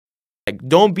Like,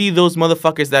 don't be those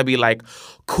motherfuckers that be like,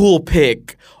 cool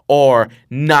pic or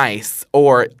nice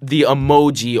or the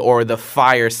emoji or the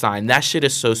fire sign. That shit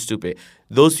is so stupid.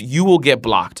 You will get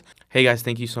blocked. Hey guys,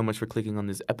 thank you so much for clicking on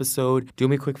this episode. Do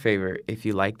me a quick favor. If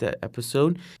you like the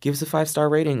episode, give us a 5-star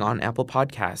rating on Apple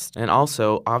Podcasts. And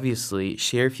also, obviously,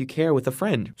 share if you care with a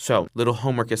friend. So, little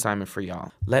homework assignment for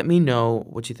y'all. Let me know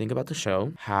what you think about the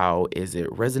show. How is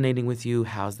it resonating with you?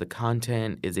 How's the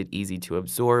content? Is it easy to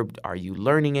absorb? Are you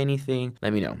learning anything?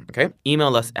 Let me know, okay?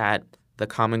 Email us at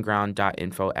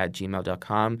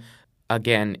thecommonground.info@gmail.com.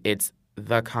 Again, it's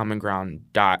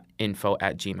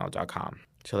thecommonground.info@gmail.com.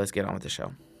 So let's get on with the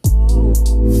show.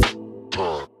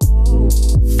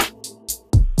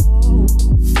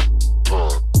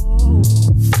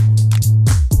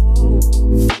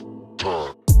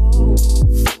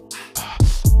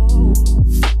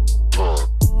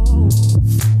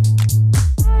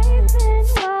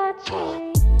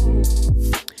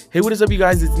 Hey, what is up, you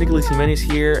guys? It's Nicholas Jimenez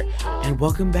here, and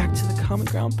welcome back to the Common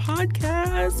Ground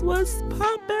Podcast. What's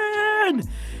poppin'?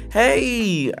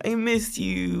 Hey, I missed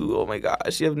you. Oh my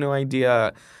gosh, you have no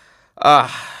idea.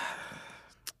 I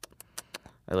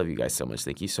love you guys so much.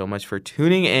 Thank you so much for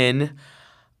tuning in.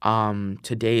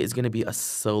 Today is going to be a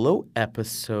solo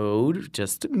episode,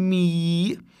 just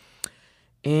me.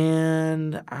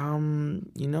 And,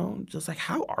 just like,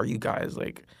 how are you guys?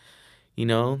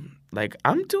 I'm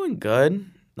doing good.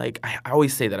 I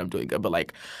always say that I'm doing good,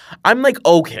 but, I'm,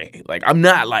 okay. I'm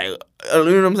not, you know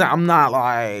what I'm saying? I'm not,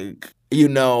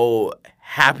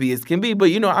 happy as can be, but,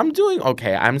 I'm doing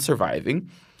okay. I'm surviving.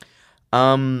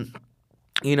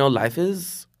 Life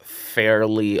is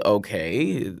fairly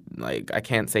okay. I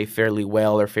can't say fairly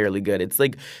well or fairly good. It's,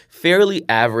 fairly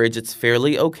average. It's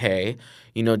fairly okay.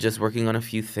 Just working on a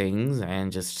few things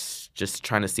and just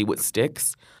trying to see what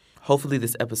sticks. Hopefully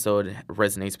this episode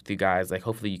resonates with you guys.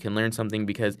 Hopefully you can learn something,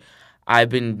 because I've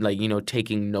been,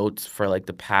 taking notes for,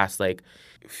 the past,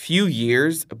 few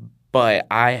years, but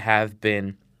I have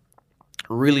been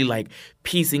really,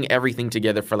 piecing everything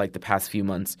together for, the past few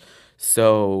months.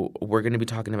 So we're going to be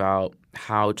talking about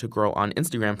how to grow on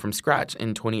Instagram from scratch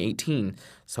in 2018.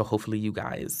 So hopefully you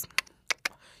guys,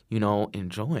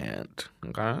 enjoy it,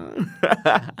 okay?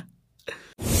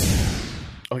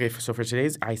 Okay, so for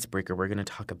today's icebreaker, we're going to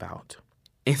talk about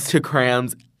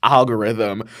Instagram's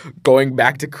algorithm going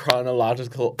back to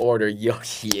chronological order. Yo,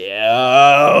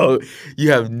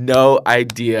 you have no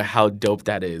idea how dope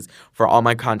that is for all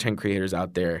my content creators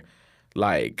out there.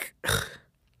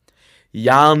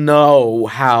 Y'all know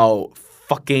how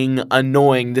fucking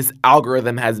annoying this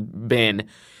algorithm has been.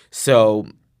 So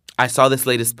I saw this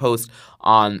latest post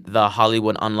on the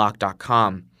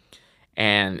HollywoodUnlocked.com,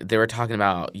 and they were talking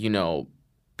about,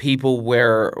 people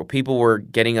were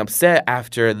getting upset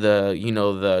after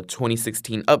the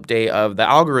 2016 update of the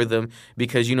algorithm,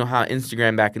 because you know how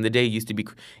Instagram back in the day used to be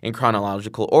in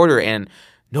chronological order, and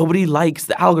nobody likes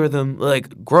the algorithm.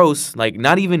 Gross.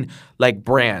 Not even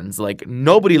brands.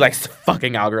 Nobody likes the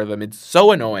fucking algorithm. It's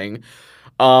so annoying.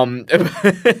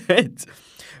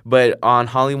 But on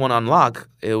Hollywood Unlocked,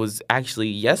 it was actually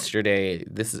yesterday.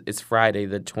 It's Friday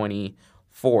the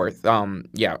 24th.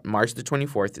 March the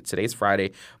 24th. Today's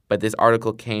Friday, but this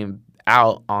article came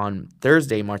out on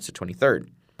Thursday, March the 23rd.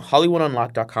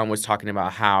 HollywoodUnlocked.com was talking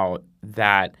about how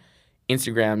that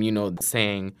Instagram,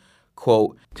 saying,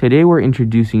 quote, "Today we're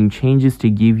introducing changes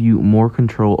to give you more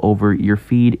control over your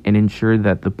feed and ensure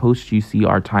that the posts you see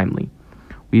are timely.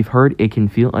 We've heard it can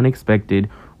feel unexpected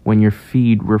when your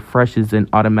feed refreshes and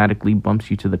automatically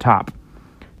bumps you to the top.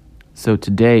 So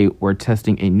today we're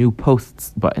testing a new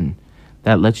posts button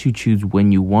that lets you choose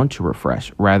when you want to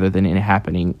refresh rather than it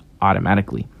happening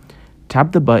automatically.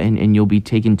 Tap the button and you'll be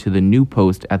taken to the new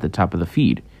post at the top of the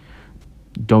feed.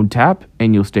 Don't tap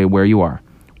and you'll stay where you are.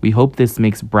 We hope this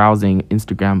makes browsing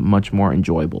Instagram much more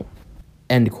enjoyable."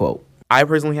 End quote. I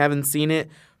personally haven't seen it,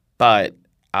 but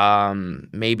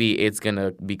maybe it's going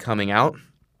to be coming out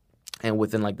and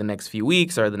within the next few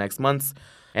weeks or the next months.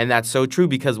 And that's so true,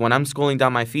 because when I'm scrolling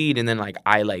down my feed and then I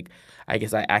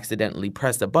guess I accidentally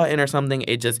pressed a button or something,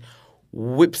 it just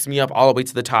whips me up all the way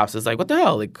to the top. So it's what the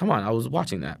hell? Come on, I was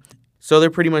watching that. So they're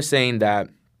pretty much saying that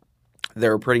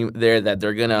they're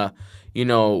gonna,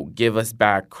 give us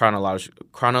back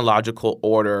chronological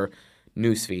order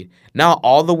newsfeed. Not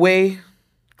all the way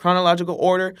chronological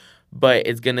order, but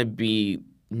it's gonna be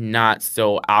not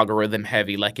so algorithm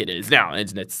heavy like it is now.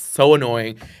 And it's so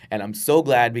annoying, and I'm so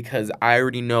glad, because I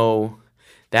already know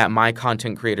that my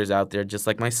content creators out there, just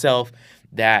like myself,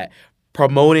 that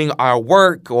promoting our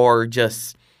work or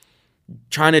just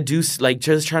trying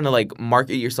to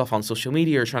market yourself on social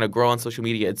media or trying to grow on social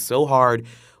media, it's so hard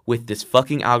with this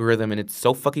fucking algorithm, and it's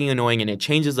so fucking annoying, and it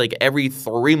changes like every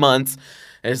 3 months.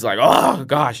 And it's like, oh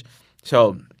gosh.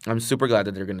 So I'm super glad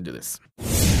that they're gonna do this.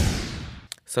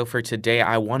 So for today,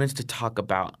 I wanted to talk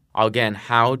about, again,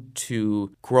 how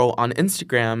to grow on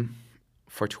Instagram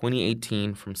for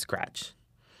 2018 from scratch.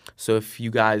 So if you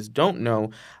guys don't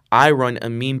know, I run a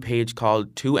meme page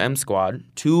called 2M Squad,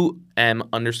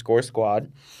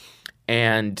 2M_squad,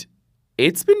 and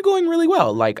it's been going really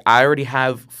well. Like, I already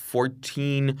have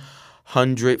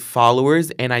 1,400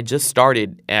 followers, and I just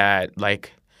started at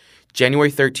like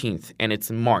January 13th, and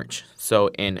it's March. So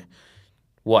in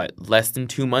less than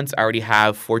 2 months, I already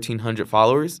have 1,400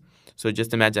 followers. So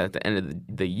just imagine at the end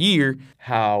of the year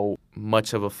how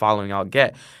much of a following I'll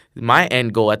get. My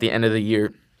end goal at the end of the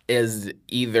year is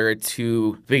either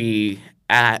to be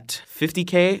at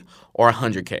 50K or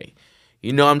 100K.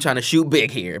 You know, I'm trying to shoot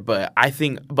big here, but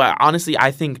honestly,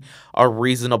 I think a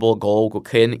reasonable goal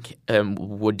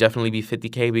would definitely be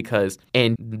 50K, because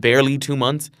in barely 2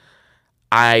 months,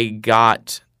 I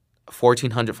got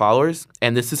 1,400 followers,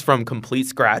 and this is from complete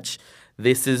scratch.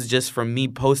 This is just from me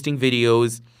posting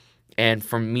videos and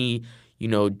from me,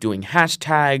 doing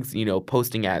hashtags,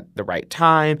 posting at the right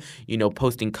time,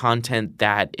 posting content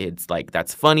that it's like,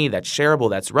 that's funny, that's shareable,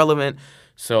 that's relevant.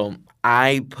 So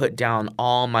I put down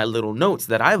all my little notes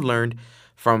that I've learned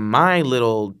from my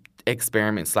little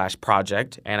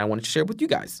experiment/project, and I wanted to share with you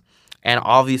guys. And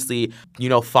obviously,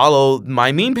 follow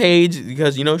my meme page,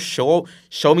 because,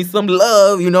 show me some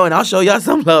love, and I'll show y'all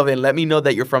some love, and let me know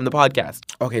that you're from the podcast.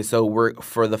 Okay, so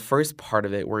for the first part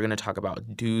of it, we're going to talk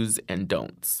about do's and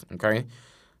don'ts, okay?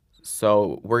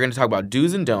 So we're going to talk about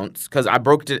do's and don'ts, because I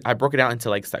broke it out into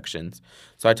like sections.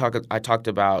 So I talked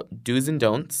about do's and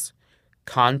don'ts,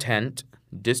 content,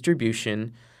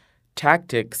 distribution,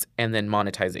 tactics, and then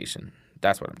monetization.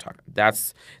 That's what I'm talking.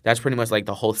 That's pretty much like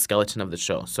the whole skeleton of the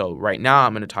show. So right now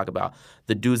I'm going to talk about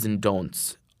the do's and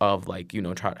don'ts of like,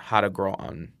 how to grow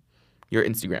on your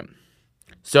Instagram.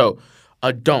 So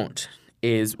a don't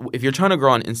is, if you're trying to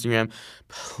grow on Instagram,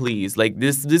 please, like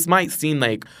this might seem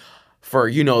like,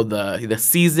 for the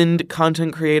seasoned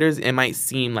content creators, it might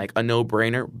seem like a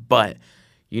no-brainer, but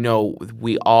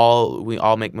we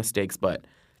all make mistakes, but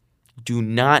do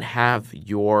not have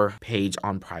your page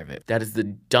on private. That is the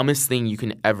dumbest thing you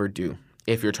can ever do.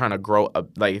 If you're trying to grow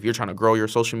your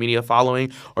social media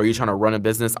following, or you're trying to run a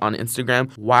business on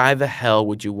Instagram, why the hell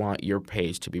would you want your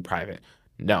page to be private?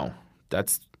 No,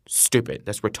 that's stupid.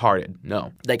 That's retarded.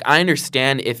 No. Like, I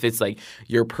understand if it's like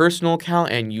your personal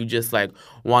account and you just like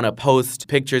want to post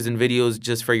pictures and videos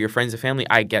just for your friends and family.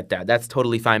 I get that. That's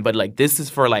totally fine. But like, this is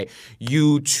for like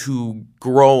you to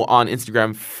grow on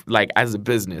Instagram like as a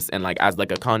business and like as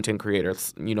like a content creator,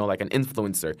 like an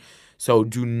influencer. So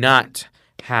do not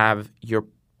have your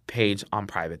page on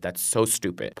private. That's so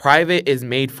stupid. Private is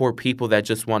made for people that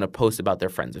just want to post about their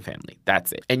friends and family.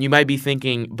 That's it. And you might be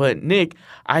thinking, but Nick,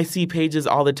 I see pages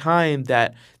all the time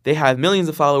that they have millions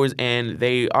of followers and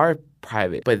they are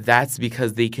private. But that's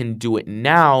because they can do it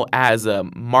now as a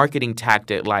marketing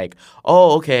tactic. Like,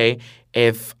 oh, okay,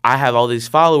 if I have all these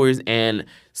followers and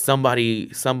somebody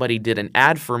did an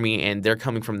ad for me and they're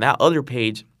coming from that other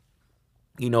page,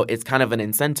 it's kind of an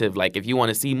incentive. Like, if you want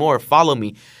to see more, follow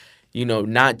me.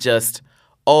 Not just,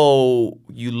 oh,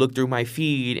 you look through my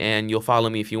feed and you'll follow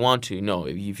me if you want to. No,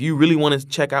 if you really want to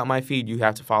check out my feed, you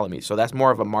have to follow me. So that's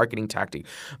more of a marketing tactic.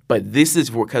 But this is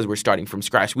because we're starting from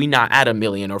scratch. We're not at 1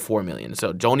 million or 4 million.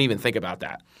 So don't even think about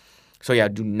that. So yeah,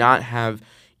 do not have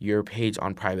your page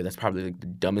on private. That's probably like the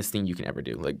dumbest thing you can ever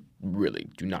do. Like, really,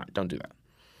 don't do that.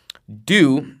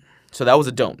 So that was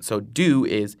a don't. So do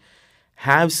is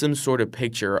have some sort of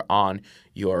picture on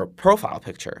your profile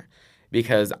picture.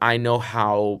 Because I know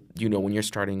how, when you're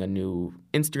starting a new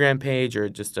Instagram page or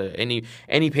just any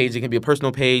page, it can be a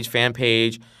personal page, fan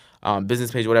page, business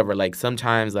page, whatever. Like,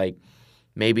 sometimes, like,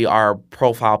 maybe our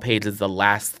profile page is our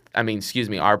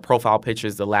profile picture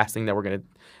is the last thing that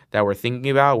we're thinking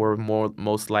about. We're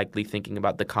most likely thinking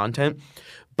about the content.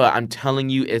 But I'm telling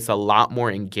you, it's a lot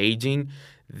more engaging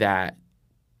that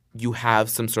you have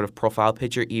some sort of profile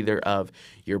picture, either of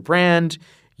your brand,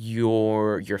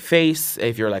 your face,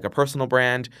 if you're like a personal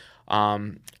brand,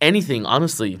 anything,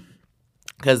 honestly.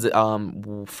 Because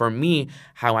for me,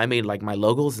 how I made like my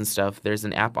logos and stuff, there's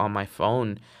an app on my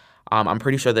phone. I'm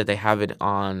pretty sure that they have it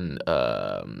on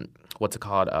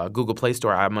Google Play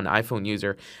Store. I'm an iPhone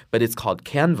user, but it's called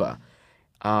Canva.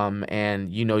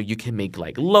 And you can make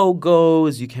like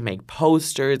logos, you can make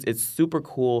posters. It's super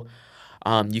cool.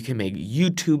 You can make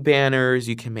YouTube banners,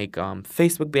 you can make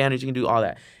Facebook banners, you can do all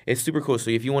that. It's super cool.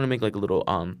 So if you want to make like a little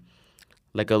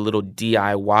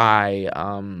DIY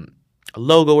a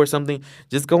logo or something,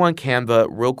 just go on Canva.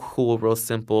 Real cool, real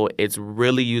simple. It's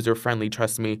really user friendly.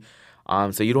 Trust me.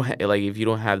 So you don't like if you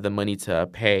don't have the money to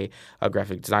pay a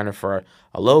graphic designer for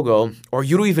a logo, or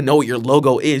you don't even know what your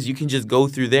logo is, you can just go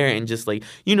through there and just like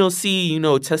see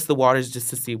test the waters just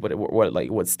to see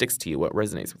what sticks to you, what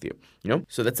resonates with you.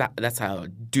 So that's how I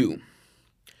do.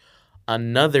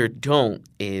 Another don't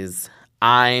is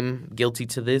I'm guilty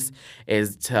to this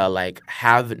is to like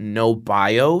have no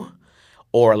bio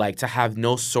or like to have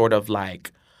no sort of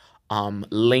like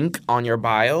link on your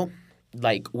bio.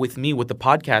 Like with me with the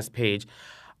podcast page,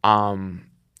 um,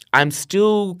 I'm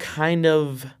still kind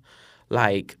of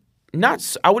like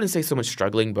not I wouldn't say so much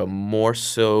struggling, but more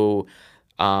so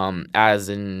as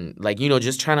in like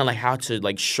just trying to like how to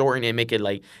like shorten it, make it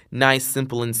like nice,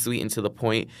 simple, and sweet and to the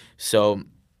point. So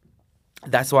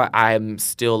that's why I'm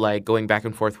still like going back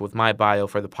and forth with my bio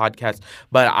for the podcast.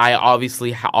 But I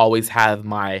obviously always have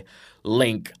my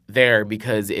link there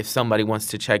because if somebody wants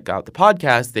to check out the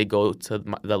podcast, they go to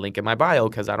the link in my bio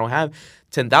because I don't have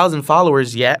 10,000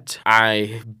 followers yet.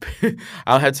 I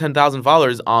don't have 10,000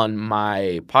 followers on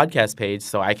my podcast page,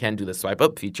 so I can't do the swipe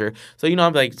up feature. So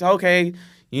I'm like, okay,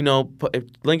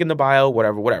 put link in the bio,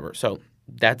 whatever. So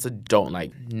that's a don't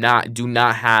do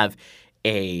not have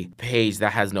a page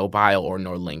that has no bio or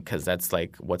no link because that's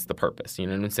like what's the purpose, you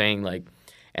know what I'm saying? Like,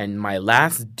 and my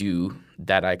last do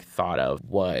that I thought of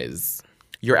was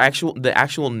the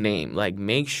actual name. Like,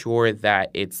 make sure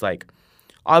that it's like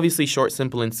obviously short,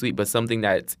 simple, and sweet, but something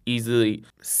that's easily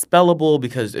spellable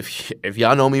because if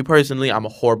y'all know me personally, I'm a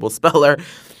horrible speller.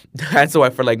 That's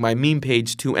why for like my meme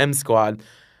page 2M Squad,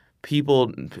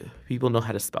 people know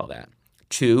how to spell that.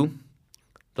 2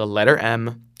 the letter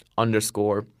M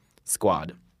 _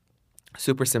 squad.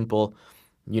 Super simple.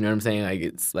 You know what I'm saying? Like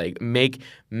it's like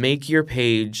make your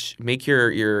page, make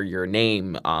your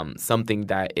name something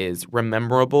that is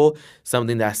rememberable,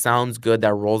 something that sounds good,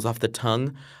 that rolls off the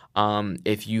tongue.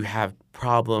 If you have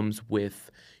problems with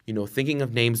thinking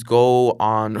of names, go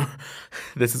on.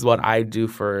 This is what I do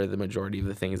for the majority of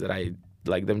the things that I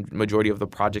like, the majority of the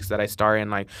projects that I star in.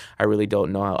 Like I really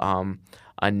don't know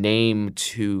a name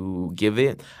to give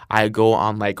it. I go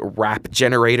on like rap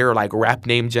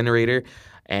name generator,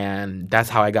 and that's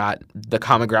how I got the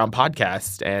Common Ground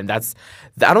podcast. And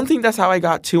I don't think that's how I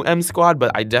got 2M Squad,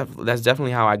 but that's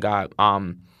definitely how I got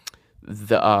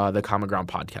the Common Ground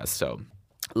podcast. So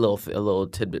a little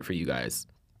tidbit for you guys.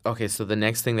 Okay, so the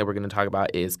next thing that we're going to talk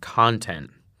about is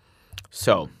content.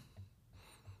 So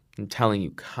I'm telling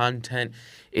you, content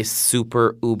is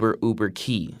super uber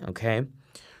key, okay?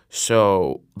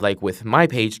 So, like with my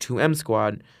page, 2M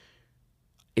Squad,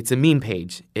 it's a meme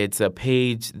page. It's a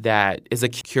page that is a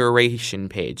curation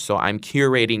page. So I'm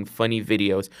curating funny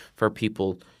videos for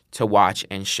people to watch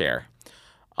and share.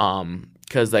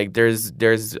 Because like there's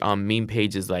meme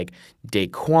pages like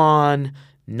Daquan,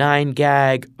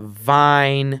 9gag,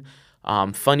 Vine,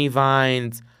 Funny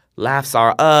Vines, Laughs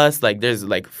Are Us. Like there's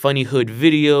like Funny Hood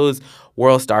Videos,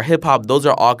 World Star Hip Hop. Those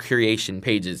are all curation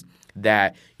pages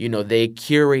that they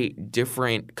curate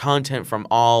different content from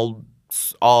all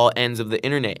ends of the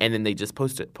internet, and then they just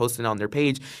post it on their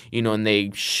page, and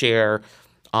they share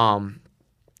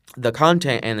the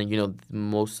content. And then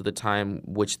most of the time,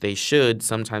 which they should,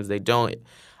 sometimes they don't,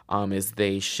 is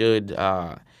they should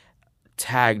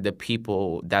tag the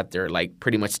people that they're like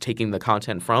pretty much taking the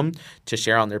content from to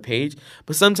share on their page.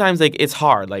 But sometimes like it's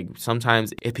hard. Like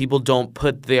sometimes if people don't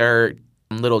put their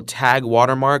little tag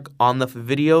watermark on the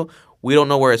video, we don't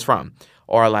know where it's from,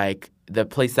 or like the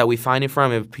place that we find it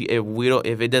from.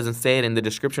 If it doesn't say it in the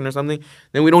description or something,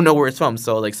 then we don't know where it's from.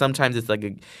 So like sometimes it's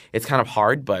like it's kind of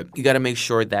hard, but you got to make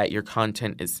sure that your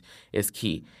content is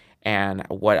key. And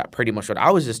what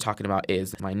I was just talking about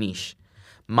is my niche.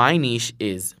 My niche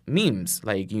is memes,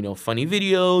 like funny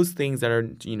videos, things that are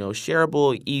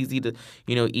shareable,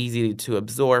 easy to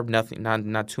absorb. Nothing,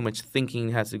 not too much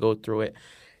thinking has to go through it.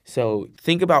 So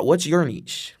think about what's your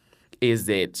niche. Is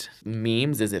it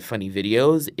memes? Is it funny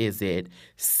videos? Is it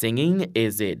singing?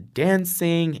 Is it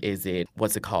dancing? Is it,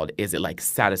 what's it called? Is it like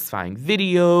satisfying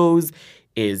videos?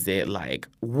 Is it like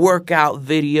workout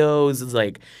videos? It's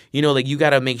like, like you got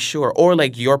to make sure, or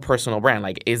like your personal brand.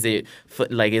 Like, is it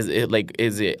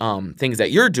things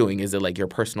that you're doing? Is it like your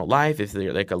personal life? Is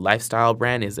it like a lifestyle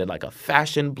brand? Is it like a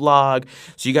fashion blog?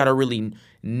 So you got to really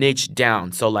niche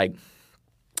down. So like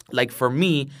for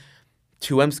me,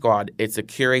 2M Squad, it's a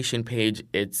curation page,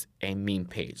 it's a meme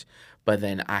page. But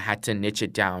then I had to niche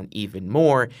it down even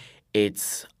more.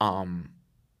 It's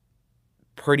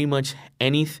pretty much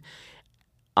anything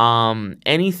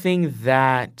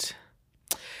that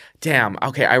Damn.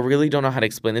 Okay, I really don't know how to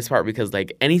explain this part because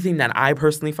like anything that I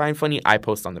personally find funny, I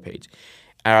post on the page.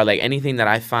 Or like anything that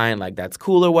I find like that's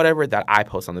cool or whatever that I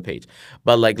post on the page.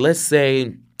 But like let's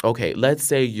say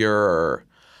you're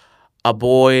a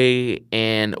boy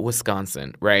in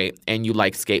Wisconsin, right? And you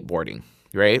like skateboarding,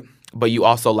 right? But you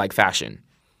also like fashion.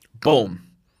 Boom.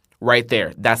 Right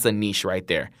there. That's a niche right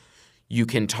there. You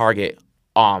can target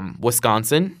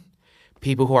Wisconsin,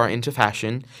 people who are into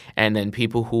fashion, and then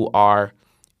people who are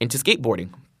into skateboarding.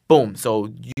 Boom.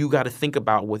 So you got to think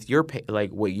about with your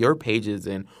like what your pages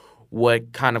and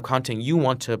what kind of content you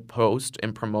want to post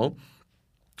and promote.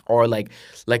 Or like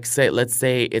say let's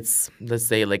say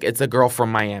like it's a girl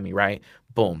from Miami, right?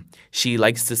 Boom. She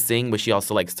likes to sing, but she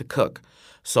also likes to cook.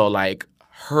 So like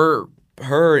her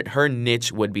her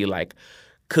niche would be like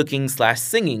cooking slash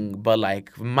singing, but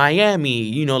like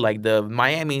Miami, like the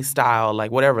Miami style,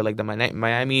 like whatever, like the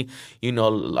Miami,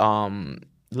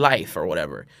 life or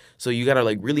whatever. So you gotta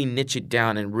like really niche it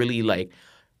down and really like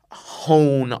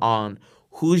hone on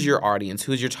who's your audience,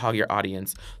 who's your target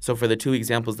audience. So for the two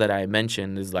examples that I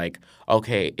mentioned is like,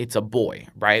 okay, it's a boy,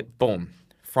 right? Boom.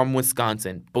 From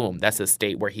Wisconsin, boom. That's a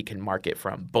state where he can market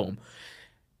from. Boom.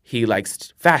 He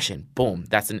likes fashion. Boom.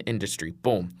 That's an industry.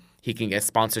 Boom. He can get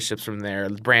sponsorships from there,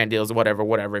 brand deals, whatever.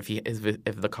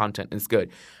 If the content is good,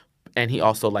 and he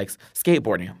also likes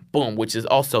skateboarding. Boom, which is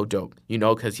also dope,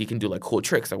 because he can do like cool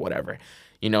tricks or whatever,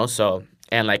 So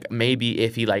and like maybe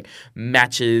if he like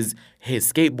matches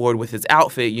his skateboard with his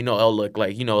outfit, it'll look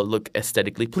like look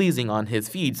aesthetically pleasing on his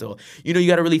feed. So you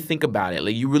got to really think about it.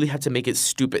 Like you really have to make it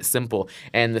stupid simple.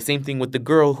 And the same thing with the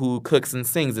girl who cooks and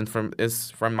sings and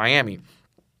is from Miami.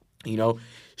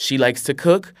 She likes to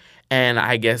cook, and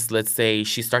I guess let's say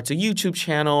she starts a YouTube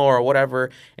channel or whatever,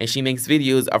 and she makes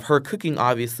videos of her cooking,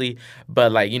 obviously,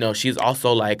 but like she's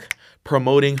also like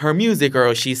promoting her music,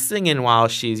 or she's singing while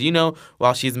she's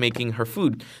making her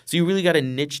food. So you really got to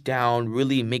niche down,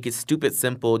 really make it stupid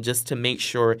simple, just to make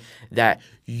sure that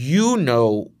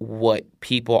what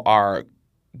people are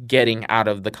getting out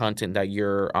of the content that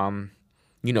you're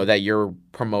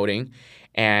promoting,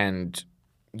 and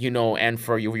and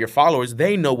for your followers,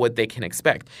 they know what they can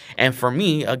expect. And for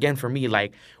me,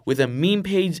 like with a meme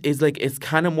page is like, it's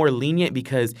kind of more lenient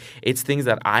because it's things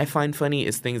that I find funny,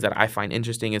 it's things that I find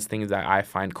interesting, it's things that I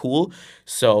find cool.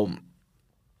 So,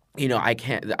 I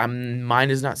can't, mine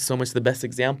is not so much the best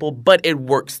example, but it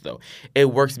works though.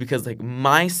 It works because like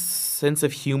my sense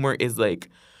of humor is like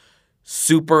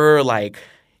super like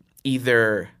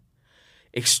either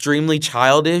extremely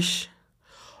childish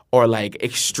or like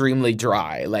extremely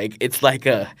dry. Like it's like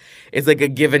a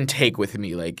give and take with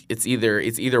me. Like it's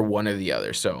either one or the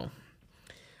other. So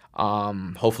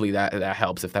hopefully that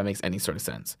helps, if that makes any sort of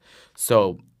sense.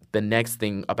 So the next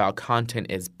thing about content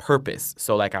is purpose.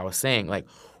 So like I was saying, like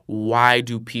why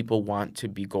do people want to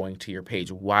be going to your page?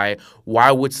 Why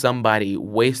would somebody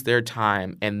waste their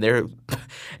time and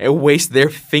waste their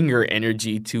finger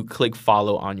energy to click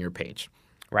follow on your page?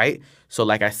 Right? So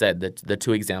like I said, the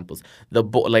two examples, the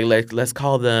boy, like let's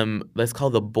call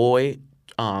the boy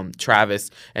Travis,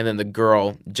 and then the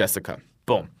girl Jessica.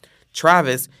 Boom.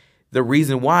 Travis, the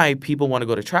reason why people want to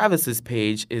go to Travis's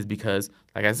page is because,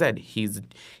 like I said, he's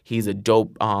a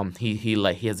dope he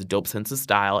has a dope sense of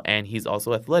style, and he's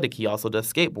also athletic. He also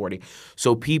does skateboarding.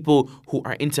 So people who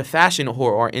are into fashion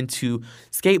or are into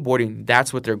skateboarding,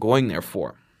 that's what they're going there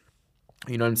for.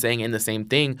 You know what I'm saying? And the same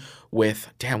thing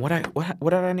with what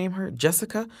did I name her?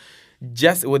 Jessica?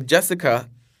 With Jessica,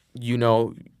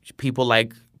 people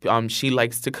like she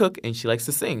likes to cook and she likes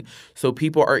to sing. So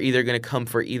people are either going to come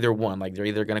for either one. Like they're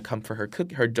either going to come for her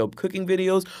dope cooking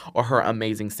videos or her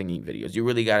amazing singing videos. You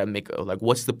really got to make like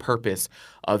what's the purpose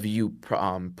of you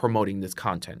promoting this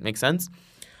content? Make sense?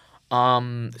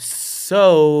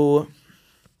 So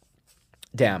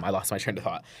damn, I lost my train of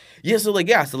thought. So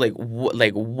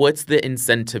what's the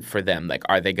incentive for them? Like,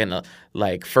 are they gonna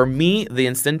for me, the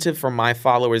incentive for my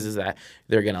followers is that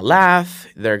they're gonna laugh,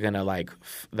 they're gonna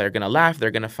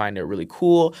find it really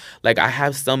cool. Like, I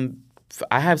have some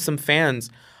fans,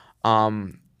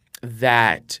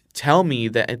 that tell me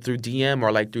that through DM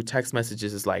or like through text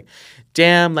messages is like,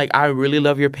 damn, like I really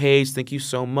love your page, thank you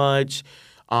so much.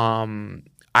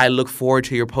 I look forward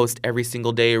to your post every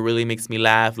single day. It really makes me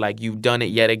laugh. Like, you've done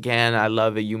it yet again. I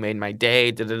love it. You made my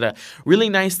day. Da, da, da. Really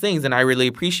nice things, and I really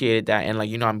appreciated that. And,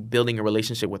 like, I'm building a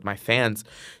relationship with my fans.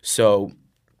 So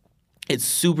it's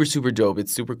super, super dope.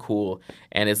 It's super cool,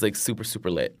 and it's, like, super, super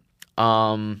lit.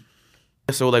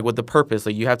 So, like, with the purpose,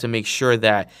 like, you have to make sure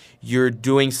that you're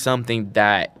doing something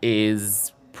that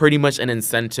is pretty much an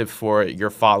incentive for your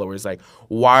followers. Like,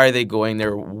 why are they going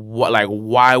there?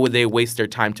 Why would they waste their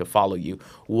time to follow you?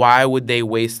 Why would they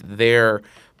waste their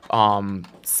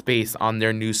space on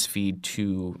their news feed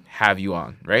to have you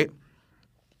on, right?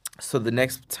 So the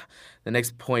next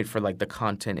point for like the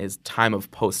content is time of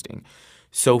posting.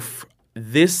 So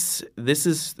this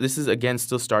is again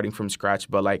still starting from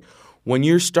scratch, but like when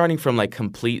you're starting from like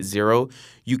complete zero,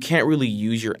 you can't really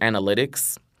use your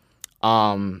analytics.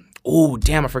 Oh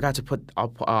damn, I forgot to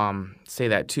say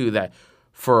that too. That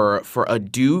for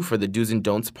the do's and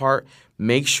don'ts part,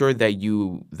 make sure that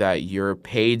your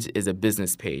page is a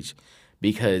business page,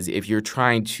 because if you're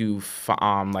trying to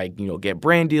get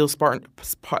brand deals,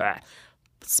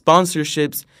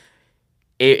 sponsorships,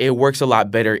 it works a lot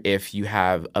better if you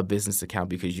have a business account,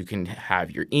 because you can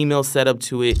have your email set up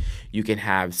to it. You can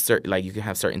have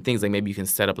certain things, like maybe you can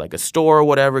set up like a store or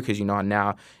whatever, because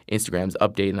now Instagram's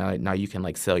updated. Now you can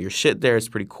like sell your shit there. It's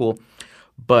pretty cool.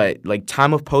 But like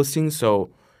time of posting,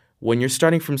 so when you're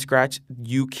starting from scratch,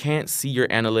 you can't see your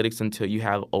analytics until you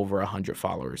have over 100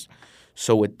 followers.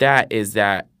 So with that is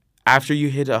that after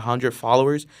you hit 100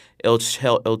 followers, it'll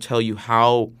tell you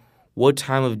what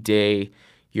time of day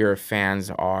your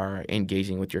fans are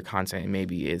engaging with your content.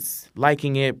 Maybe it's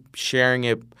liking it, sharing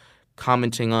it,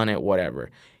 commenting on it,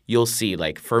 whatever. You'll see.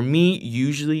 Like for me,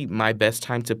 usually my best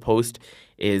time to post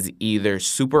is either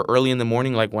super early in the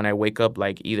morning, like when I wake up,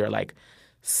 like either like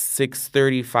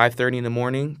 6:30, 5:30 in the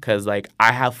morning, because like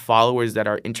I have followers that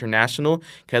are international,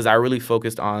 because I really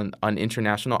focused on an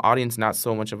international audience, not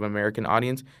so much of an American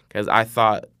audience, because I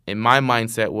thought in my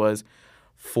mindset was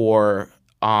for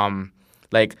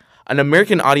like an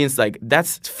American audience, like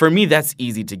that's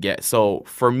easy to get. So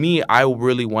for me, I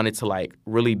really wanted to like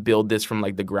really build this from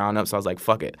like the ground up. So I was like,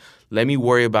 fuck it, let me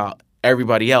worry about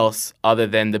everybody else other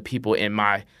than the people in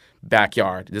my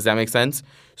backyard. Does that make sense?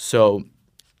 So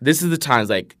this is the times,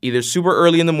 like either super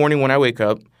early in the morning when I wake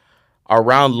up,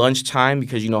 around lunchtime,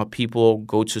 because people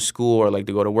go to school or like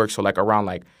they go to work. So like around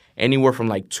like anywhere from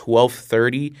like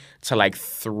 12:30 to like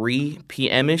 3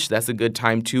 p.m.ish. That's a good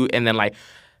time too. And then like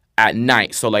at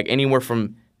night, so like anywhere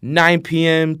from 9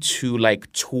 p.m. to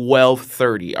like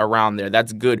 12:30, around there.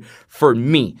 That's good for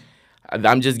me.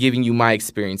 I'm just giving you my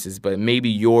experiences, but maybe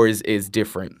yours is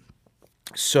different.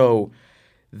 So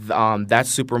that's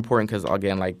super important, because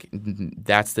again, like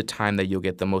that's the time that you'll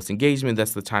get the most engagement.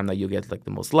 That's the time that you'll get like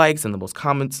the most likes and the most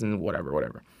comments and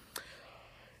whatever.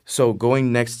 So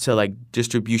going next to like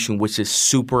distribution, which is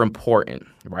super important,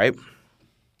 right?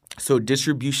 So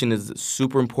distribution is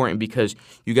super important because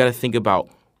you got to think about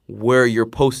where you're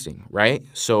posting, right?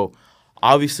 So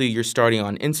obviously you're starting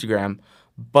on Instagram,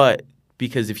 but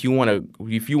because if you want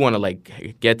to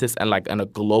like get this and like on a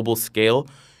global scale,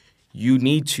 you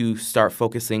need to start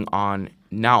focusing on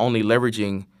not only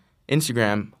leveraging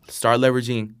Instagram, start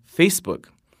leveraging Facebook.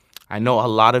 I know a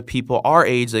lot of people our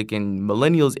age, like in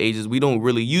millennials' ages, we don't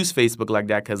really use Facebook like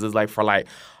that, because it's like for like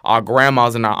our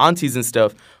grandmas and our aunties and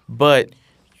stuff. But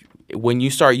when you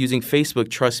start using Facebook,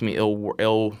 trust me,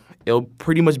 it'll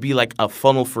pretty much be like a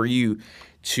funnel for you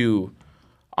to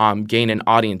gain an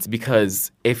audience.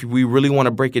 Because if we really want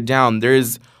to break it down,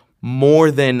 there's more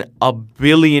than 1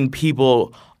 billion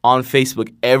people on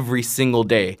Facebook every single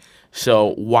day.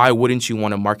 So why wouldn't you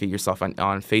want to market yourself on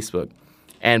Facebook?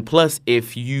 And plus,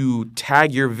 if you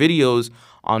tag your videos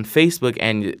on Facebook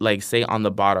and like say on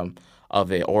the bottom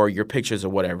of it, or your pictures or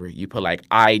whatever, you put like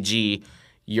IG,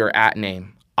 your @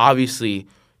 name, obviously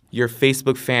your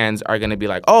Facebook fans are going to be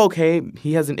like, oh, okay,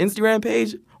 he has an Instagram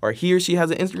page, or he or she has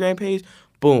an Instagram page.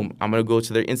 Boom, I'm going to go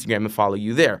to their Instagram and follow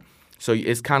you there. So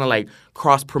it's kind of like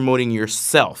cross-promoting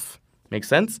yourself. Make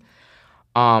sense?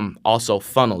 Also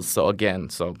funnels. So again,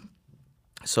 so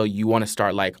you want to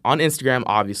start like on Instagram,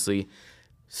 obviously,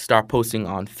 start posting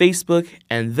on Facebook,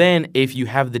 and then if you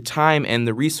have the time and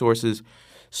the resources,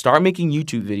 start making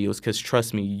YouTube videos, because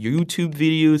trust me, YouTube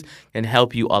videos can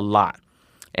help you a lot.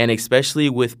 And especially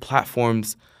with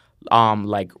platforms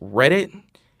like Reddit,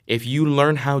 if you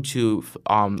learn how to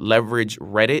leverage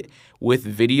Reddit with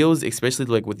videos, especially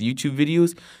like with YouTube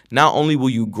videos, not only will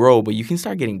you grow, but you can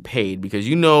start getting paid, because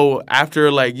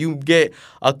after like you get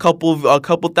a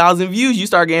couple thousand views, you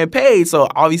start getting paid. So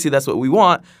obviously that's what we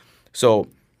want. So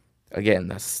again,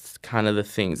 that's kind of the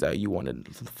things that you want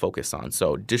to focus on.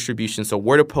 So distribution, so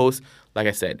where to post, like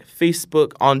I said,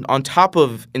 Facebook on top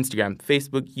of Instagram,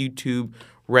 Facebook, YouTube,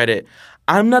 Reddit.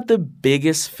 I'm not the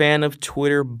biggest fan of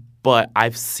Twitter, but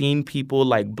I've seen people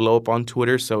like blow up on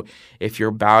Twitter. So if you're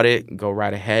about it, go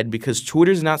right ahead, because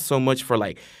Twitter's not so much for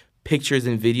like pictures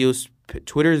and videos.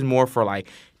 Twitter is more for like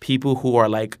people who are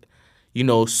like,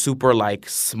 super like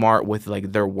smart with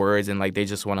like their words and like they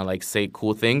just want to like say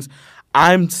cool things.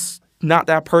 I'm not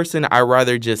that person. I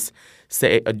rather just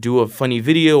say do a funny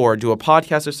video or do a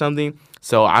podcast or something.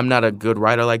 So I'm not a good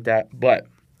writer like that. But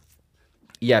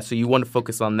yeah, so you want to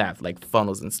focus on that, like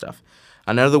funnels and stuff.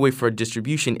 Another way for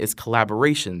distribution is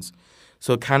collaborations.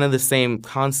 So kind of the same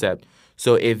concept.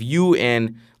 So if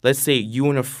let's say you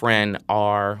and a friend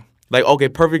are like, okay,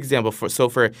 perfect example.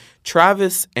 For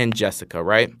Travis and Jessica,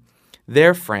 right?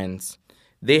 They're friends.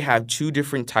 They have two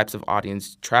different types of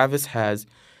audience. Travis has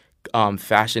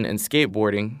fashion and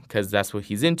skateboarding because that's what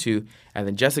he's into, and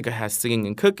then Jessica has singing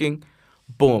and cooking.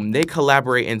 Boom, they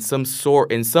collaborate in some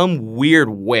weird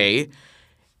way.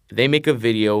 They make a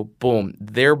video. Boom,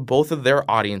 both of their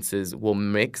audiences will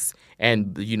mix,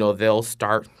 and they'll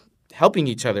start helping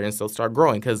each other and they'll start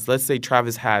growing. Because let's say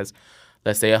Travis has,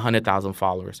 let's say 100,000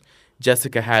 followers.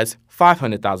 Jessica has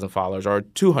 500,000 followers or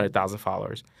 200,000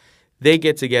 followers. They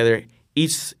get together.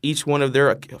 Each one of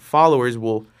their followers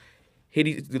will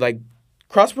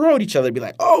cross promote each other, be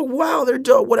like, oh wow, they're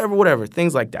dope, whatever,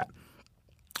 things like that.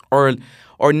 Or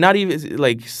not even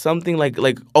like something like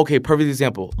okay, perfect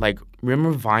example. Like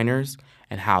remember Viners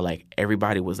and how like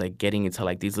everybody was like getting into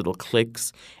like these little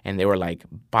cliques and they were like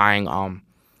buying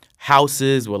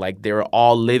houses where like they were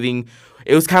all living.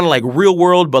 It was kind of like real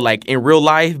world, but like in real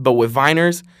life, but with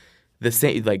Viners, the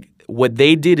same like what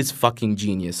they did is fucking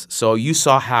genius. So you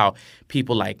saw how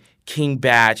people like King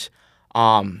Batch,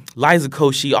 Liza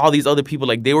Koshy, all these other people,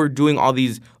 like they were doing all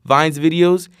these Vines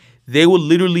videos. They would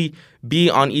literally be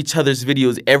on each other's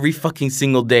videos every fucking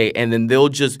single day, and then they'll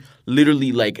just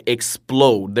literally like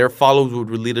explode. Their followers would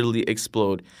literally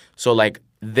explode. So like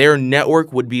their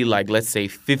network would be like, let's say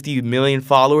 50 million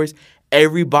followers.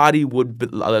 Everybody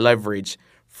would leverage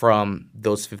from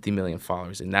those 50 million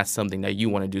followers, and that's something that you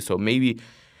want to do. So maybe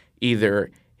either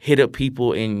hit up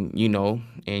people in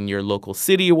your local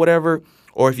city or whatever,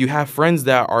 or if you have friends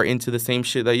that are into the same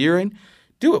shit that you're in,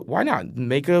 do it. Why not?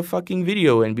 Make a fucking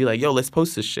video and be like, yo, let's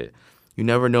post this shit. You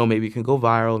never know. Maybe you can go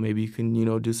viral. Maybe you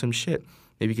can, do some shit.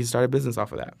 Maybe you can start a business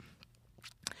off of that.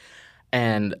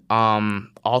 And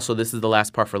also, this is the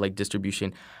last part for like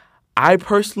distribution. I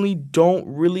personally don't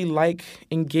really like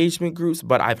engagement groups,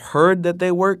 but I've heard that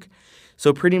they work.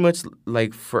 So pretty much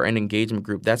like for an engagement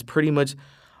group, that's pretty much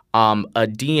a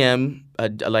DM,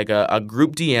 a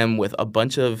group DM with a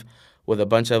bunch of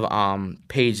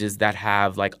pages that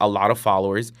have like a lot of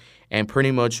followers, and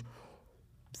pretty much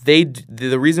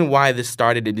the reason why this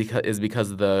started is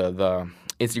because of the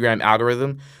Instagram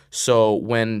algorithm. So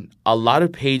when a lot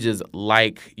of pages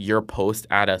like your post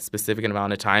at a specific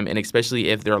amount of time, and especially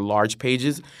if they're large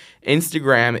pages,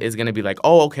 Instagram is going to be like,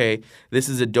 oh, okay, this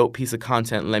is a dope piece of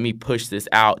content. Let me push this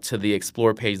out to the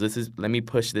Explore page. Let me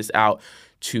push this out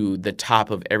to the top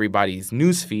of everybody's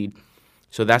newsfeed.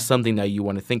 So that's something that you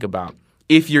want to think about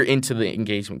if you're into the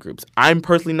engagement groups. I'm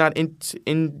personally not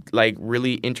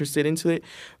really interested into it,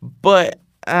 but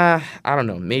I don't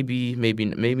know. Maybe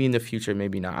in the future,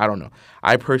 maybe not. I don't know.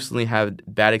 I personally have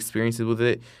bad experiences with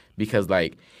it because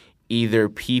like either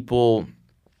people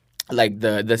like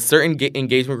the certain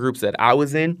engagement groups that I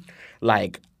was in,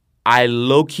 like I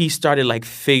low key started like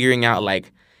figuring out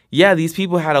like, yeah, these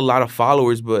people had a lot of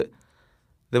followers, but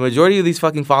the majority of these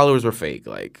fucking followers were fake.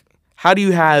 Like, how do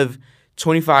you have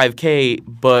 25K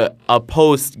but a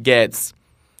post gets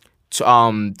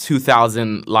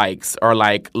 2,000 likes or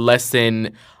like less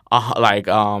than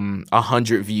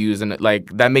 100 views, and like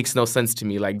that makes no sense to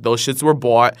me. Like those shits were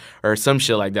bought or some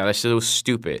shit like that. That shit was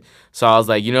stupid. So I was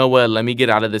like, you know what? Let me get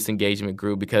out of this engagement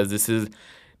group because this is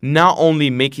not only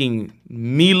making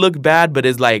me look bad, but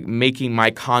it's like making my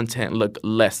content look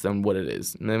less than what it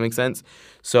is. Does that make sense?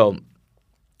 So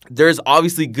there's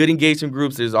obviously good engagement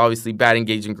groups. There's obviously bad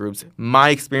engagement groups. My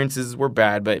experiences were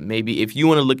bad, but maybe if you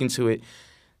want to look into it,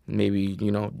 maybe,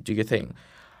 do your thing.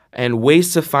 And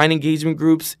ways to find engagement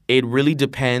groups, it really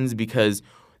depends because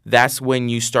that's when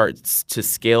you start to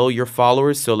scale your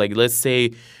followers. So like, let's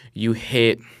say you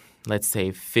hit,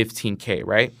 15K,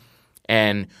 right?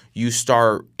 And you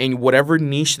start in whatever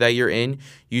niche that you're in,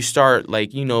 you start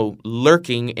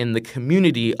lurking in the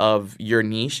community of your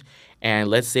niche. And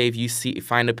let's say if you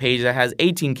find a page that has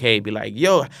 18K, be like,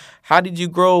 yo, how did you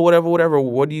grow? Whatever.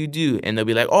 What do you do? And they'll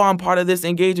be like, oh, I'm part of this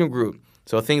engagement group.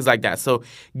 So things like that. So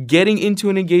getting into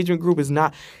an engagement group is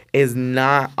not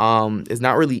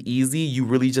really easy. You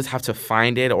really just have to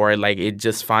find it, or like it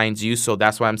just finds you. So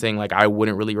that's why I'm saying like I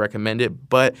wouldn't really recommend it,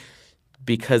 but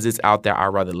because it's out there, I'd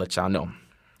rather let y'all know.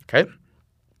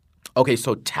 Okay,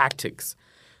 so tactics.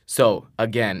 So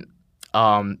again,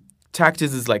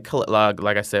 tactics is like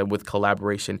I said, with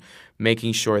collaboration,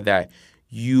 making sure that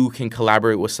you can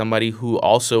collaborate with somebody who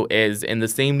also is in the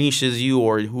same niche as you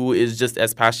or who is just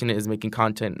as passionate as making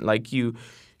content like you.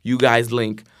 You guys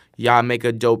link. Y'all make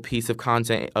a dope piece of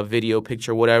content, a video,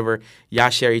 picture, whatever. Y'all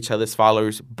share each other's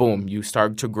followers. Boom, you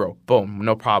start to grow. Boom,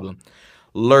 no problem.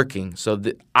 Lurking. So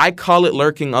I call it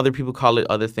lurking. Other people call it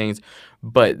other things.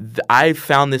 But I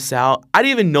found this out. I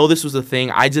didn't even know this was a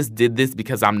thing. I just did this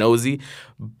because I'm nosy.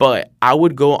 But I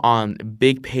would go on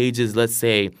big pages, let's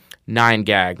say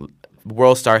 9gag,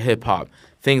 World Star Hip Hop,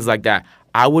 things like that.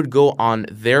 I would go on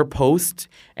their post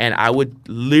and I would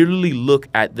literally look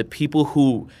at the people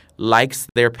who likes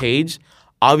their page.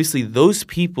 Obviously, those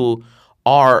people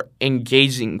are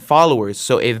engaging followers.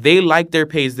 So if they like their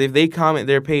page, if they comment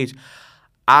their page,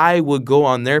 I would go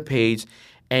on their page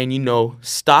and,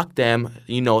 stalk them,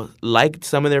 like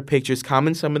some of their pictures,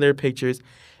 comment some of their pictures,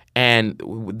 and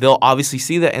they'll obviously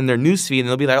see that in their newsfeed and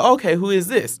they'll be like, okay, who is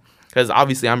this? Because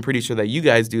obviously I'm pretty sure that you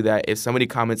guys do that. If somebody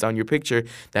comments on your picture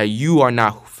that you are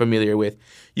not familiar with,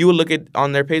 you will look at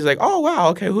on their page like, oh, wow,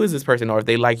 okay, who is this person? Or if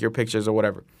they like your pictures or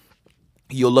whatever,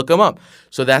 you'll look them up.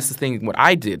 So that's the thing what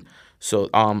I did. So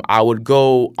I would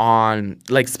go on,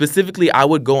 like specifically, I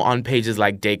would go on pages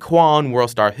like Daquan, World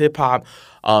Star Hip Hop,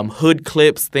 Hood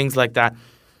Clips, things like that.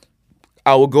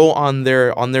 I would go on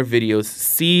their videos,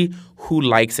 see who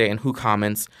likes it and who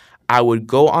comments. I would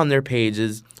go on their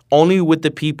pages only with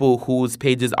the people whose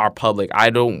pages are public.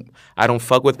 I don't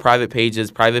fuck with private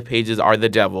pages. Private pages are the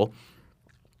devil.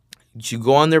 You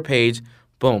go on their page,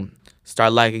 boom,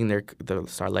 start liking their videos,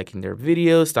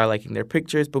 start liking their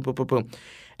pictures, boom, boom, boom, boom.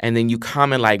 And then you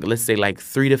comment let's say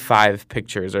 3 to 5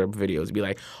 pictures or videos. Be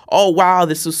like, oh, wow,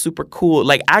 this is super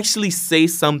cool. Actually say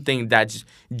something that's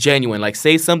genuine.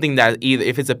 Say something that either,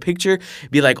 if it's a picture,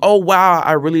 be like, oh, wow,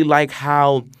 I really like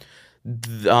how,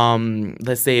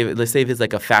 let's say if it's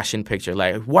a fashion picture.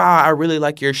 Wow, I really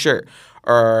like your shirt.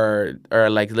 Or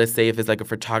let's say if it's a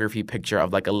photography picture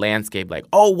of a landscape.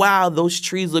 Oh, wow, those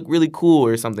trees look really cool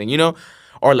or something,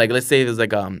 Or let's say there's a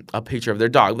picture of their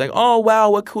dog. Oh, wow,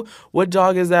 what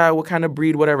dog is that? What kind of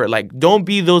breed, whatever. Don't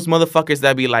be those motherfuckers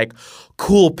that be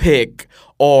cool pic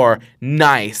or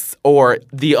nice or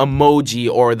the emoji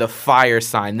or the fire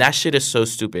sign. That shit is so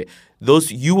stupid.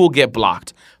 You will get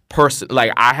blocked.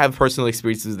 I have personal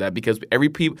experiences with that because every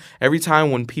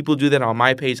time when people do that on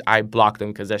my page, I block them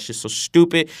because that's just so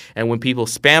stupid. And when people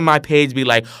spam my page, be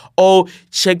like, oh,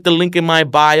 check the link in my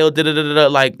bio,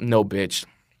 da-da-da-da-da. No, bitch.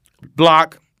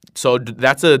 Block. So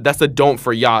that's a don't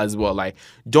for y'all as well.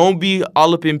 Don't be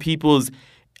all up in people's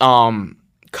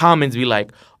comments. Be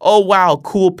like, oh, wow,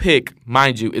 cool pic.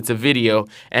 Mind you, it's a video.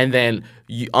 And then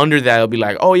under that, it'll be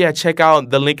like, oh, yeah, check out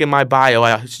the link in my bio.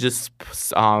 I just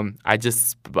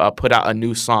put out a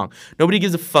new song. Nobody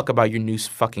gives a fuck about your new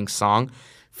fucking song.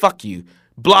 Fuck you.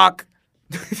 Block.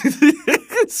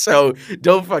 So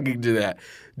don't fucking do that.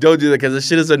 Don't do that because the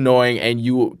shit is annoying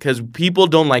because people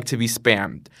don't like to be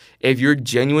spammed. If you're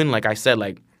genuine, like I said,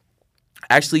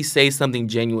 actually say something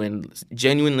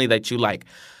genuinely that you like.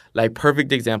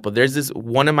 Perfect example. There's this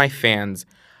one of my fans.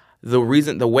 The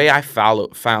way I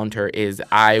found her is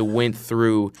I went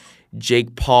through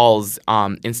Jake Paul's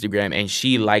Instagram and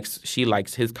she likes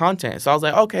his content. So I was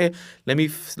like, okay, let me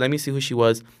see who she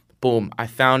was. Boom, I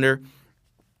found her.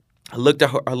 I looked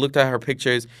at her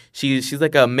pictures. She's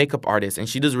a makeup artist and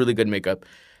she does really good makeup.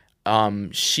 I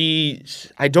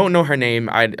don't know her name.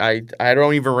 I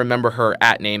don't even remember her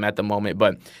 @name at the moment,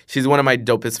 but she's one of my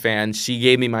dopest fans. She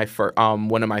gave me my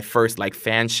one of my first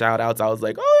fan shout outs. I was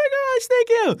like, oh my gosh, thank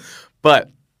you. But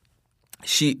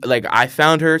I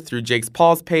found her through Jake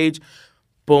Paul's page.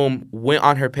 Boom, went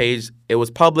on her page. It was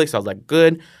public, so I was like,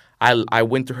 good. I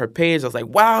went through her page. I was like,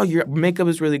 wow, your makeup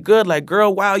is really good.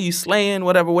 Girl, wow, you slaying,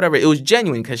 whatever. It was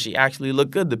genuine because she actually looked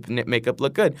good. The makeup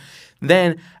looked good.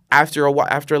 Then after a while,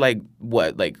 after an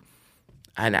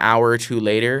hour or two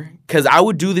later, because I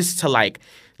would do this to I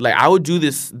would do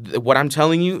this, what I'm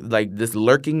telling you, this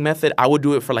lurking method, I would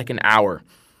do it for an hour.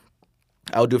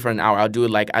 I would do it for an hour. I'll do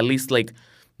it at least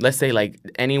let's say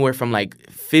anywhere from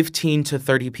 15 to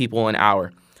 30 people an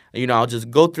hour. I'll just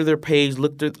go through their page,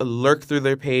 lurk through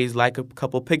their page, like a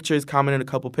couple pictures, comment on a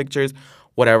couple pictures,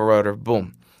 whatever,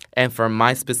 boom. And for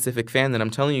my specific fan that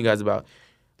I'm telling you guys about,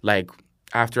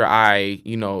 after I,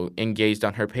 engaged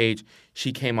on her page,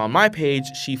 she came on my page,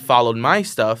 she followed my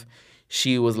stuff.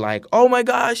 She was like, oh my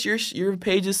gosh, your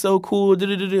page is so cool.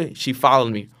 She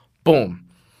followed me. Boom.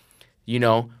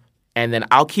 And then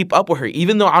I'll keep up with her.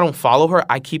 Even though I don't follow her,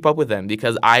 I keep up with them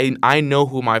because I know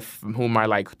who my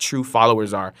true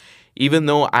followers are. Even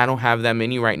though I don't have that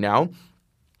many right now,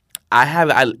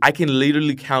 I can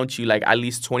literally count you like at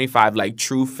least 25 like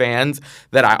true fans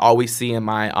that I always see in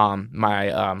my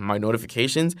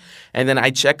notifications, and then I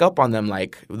check up on them,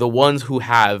 like the ones who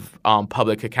have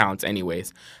public accounts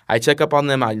anyways. I check up on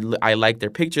them. I like their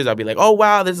pictures. I'll be like, oh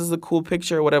wow, this is a cool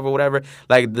picture, whatever.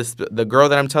 Like the girl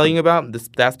that I'm telling you about,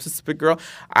 that specific girl.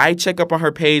 I check up on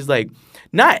her page like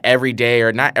not every day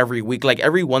or not every week, like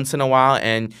every once in a while,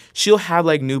 and she'll have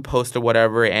like new posts or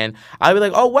whatever, and I'll be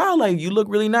like, oh wow, like you look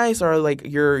really nice, or like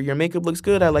your makeup looks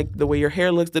good. I like the way your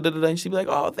hair looks. Da, da, da, da. And she'd be like,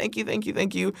 oh, thank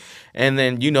you, and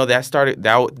then that started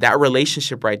that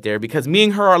relationship right there, because me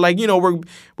and her are like,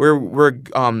 we're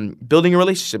building a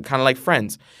relationship, kind of like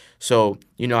friends. So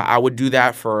I would do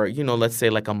that for let's say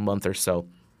like a month or so,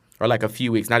 or like a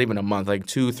few weeks, not even a month, like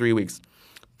 2-3 weeks.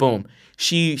 Boom.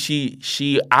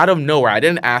 She out of nowhere, I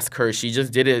didn't ask her. She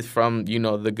just did it from,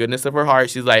 the goodness of her heart.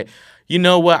 She's like, you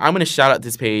know what? I'm going to shout out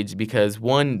this page because,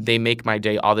 one, they make my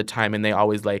day all the time, and they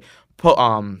always like put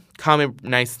comment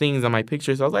nice things on my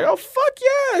pictures. So I was like, oh, fuck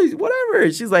yeah,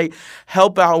 whatever. She's like,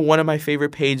 help out one of my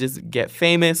favorite pages get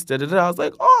famous. Da, da, da. I was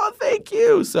like, oh, thank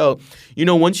you. So,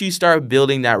 once you start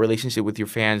building that relationship with your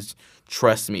fans,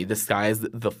 trust me, the sky is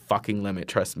the fucking limit.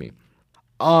 Trust me.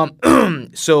 Okay,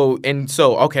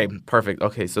 perfect.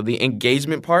 Okay, so the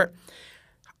engagement part,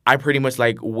 I pretty much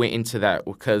like went into that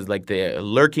because like the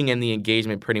lurking and the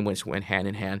engagement pretty much went hand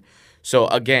in hand. So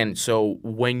again,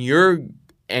 when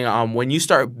you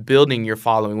start building your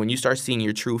following, when you start seeing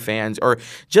your true fans, or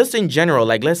just in general,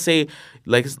 like let's say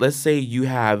you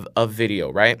have a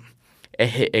video, right?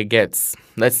 It gets,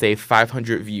 let's say,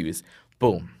 500 views.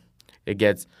 Boom. It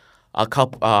gets a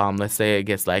couple, let's say it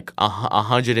gets like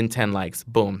 110 likes,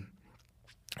 boom,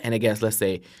 and it gets, let's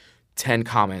say, 10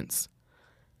 comments.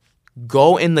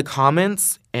 Go in the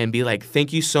comments and be like,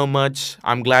 thank you so much,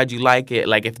 I'm glad you like it.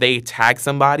 Like if they tag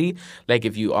somebody, like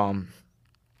if you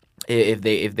if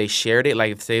they shared it,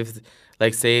 like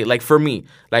like for me,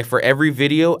 like for every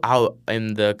video, I'll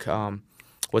in the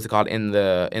what's it called, in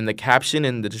the caption,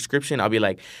 in the description, I'll be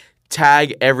like,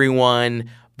 tag everyone,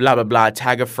 blah blah blah,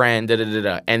 tag a friend, da da da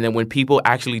da. And then when people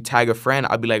actually tag a friend,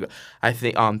 I'll be like, I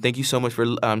think thank you so much for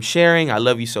sharing. I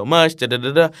love you so much, da da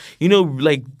da da.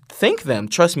 Like thank them.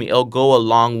 Trust me, it'll go a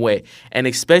long way. And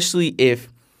especially if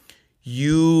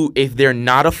they're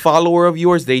not a follower of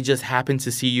yours, they just happen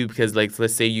to see you because, like,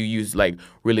 let's say you use like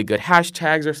really good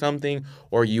hashtags or something,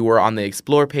 or you were on the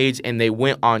explore page and they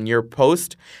went on your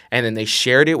post and then they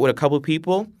shared it with a couple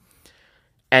people.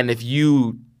 And if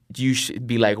you should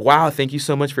be like, wow, thank you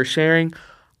so much for sharing.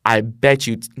 I bet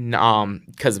you,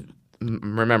 because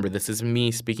remember, this is me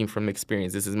speaking from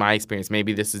experience. This is my experience.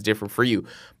 Maybe this is different for you,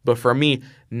 but for me,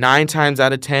 9 times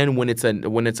out of 10, when it's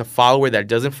a follower that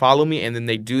doesn't follow me, and then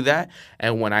they do that,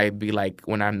 and when I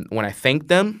thank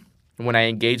them, when I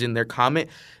engage in their comment,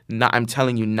 I'm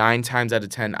telling you, 9 times out of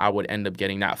 10, I would end up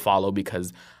getting that follow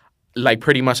because, like,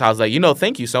 pretty much I was like,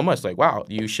 thank you so much. Like, wow,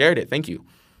 you shared it. Thank you.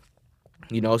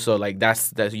 So like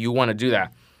that's you want to do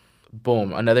that.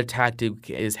 Boom. Another tactic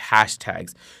is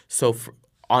hashtags. So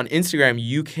on Instagram,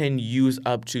 you can use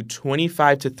up to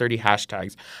 25 to 30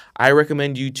 hashtags. I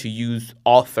recommend you to use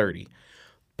all 30,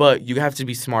 but you have to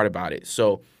be smart about it.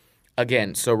 So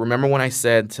again, remember when I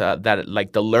said that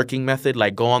like the lurking method,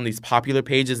 like go on these popular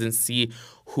pages and see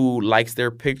who likes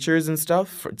their pictures and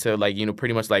stuff to like,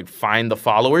 pretty much like find the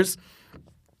followers.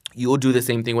 You'll do the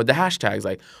same thing with the hashtags.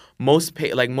 Like most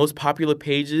popular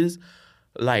pages,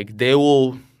 like they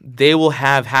will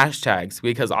have hashtags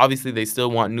because obviously they still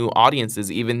want new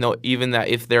audiences, even that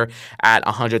if they're at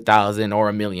 100,000 or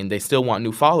 1 million, they still want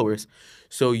new followers.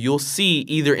 So you'll see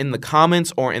either in the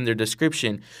comments or in their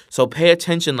description. So pay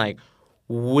attention, like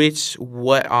which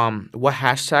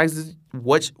hashtags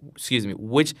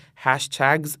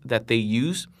that they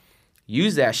use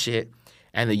that shit,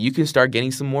 and then you can start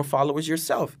getting some more followers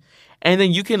yourself. And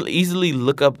then you can easily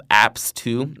look up apps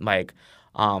too. Like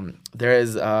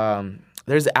there's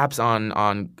apps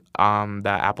on the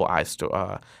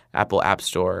Apple App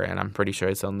Store, and I'm pretty sure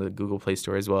it's on the Google Play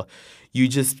Store as well. You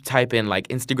just type in like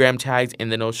Instagram tags,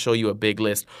 and then it'll show you a big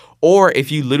list. Or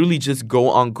if you literally just go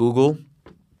on Google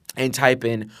and type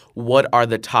in what are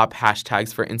the top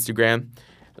hashtags for Instagram,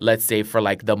 let's say for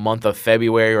like the month of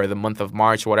February or the month of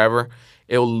March, whatever,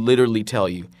 it'll literally tell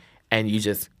you, and you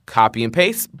just copy and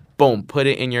paste, boom, put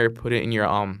it in your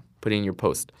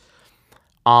post.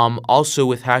 Also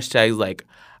with hashtags, like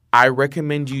I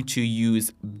recommend you to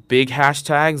use big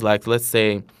hashtags, like let's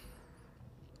say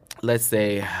if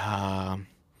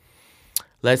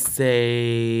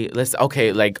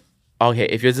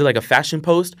you're like a fashion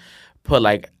post, put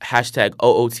like hashtag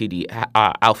OOTD,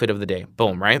 outfit of the day,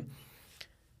 boom, right?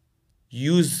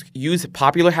 use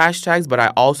popular hashtags, but I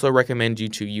also recommend you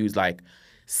to use like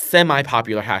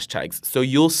semi-popular hashtags. So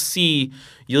you'll see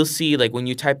like when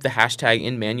you type the hashtag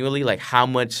in manually, like how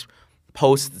much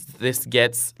posts this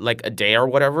gets like a day or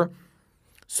whatever.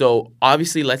 So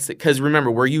obviously because remember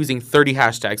we're using 30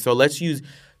 hashtags. So let's use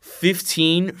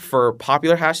 15 for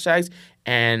popular hashtags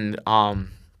and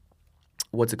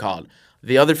what's it called?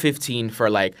 The other 15 for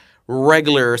like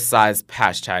regular size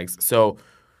hashtags. So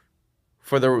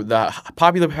for the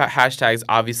popular hashtags,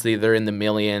 obviously they're in the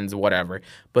millions, whatever.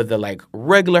 But the like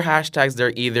regular hashtags,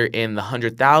 they're either in the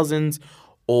 100,000s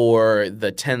or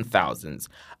the 10,000s.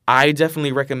 I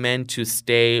definitely recommend to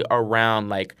stay around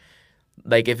like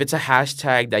if it's a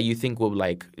hashtag that you think will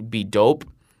like be dope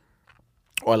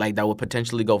or like that will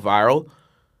potentially go viral,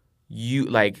 you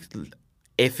like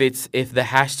if the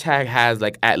hashtag has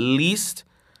like at least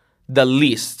the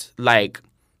least like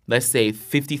let's say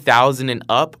 50,000 and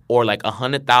up or like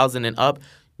 100,000 and up,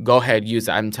 go ahead, use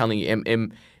it. I'm telling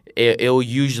you, it'll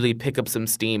usually pick up some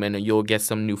steam and you'll get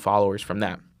some new followers from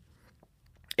that.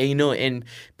 And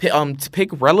to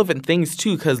pick relevant things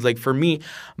too, because like for me,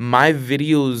 my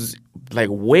videos like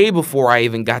way before I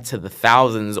even got to the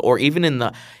thousands or even in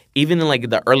like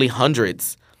the early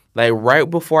hundreds, like right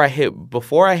before I hit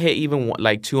even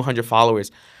like 200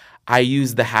 followers, I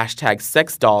used the hashtag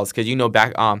sex dolls because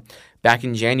back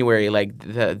in January, like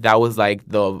that was like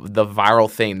the viral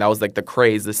thing. That was like the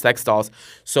craze, the sex dolls.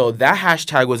 So that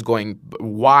hashtag was going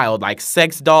wild, like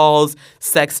sex dolls,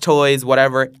 sex toys,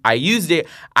 whatever. I used it.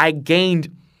 I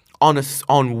gained on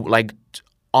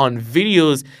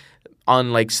videos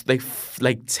on like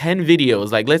 10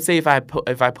 videos. Like let's say if I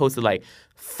posted like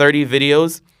 30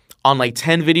 videos on like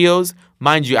 10 videos,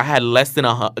 mind you, I had less than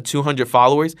 200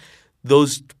 followers.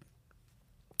 Those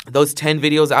 10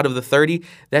 videos out of the 30,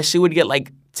 that shit would get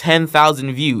like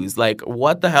 10,000 views. Like,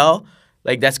 what the hell?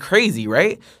 Like, that's crazy,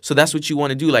 right? So that's what you want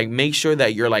to do. Like, make sure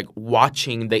that you're like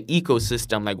watching the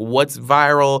ecosystem, like what's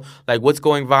viral, like what's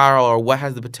going viral or what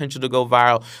has the potential to go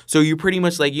viral. So you're pretty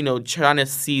much like, trying to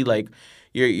see like,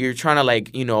 you're trying to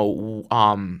like,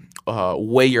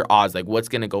 weigh your odds, like what's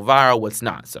going to go viral, what's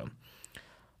not. So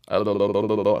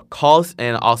calls,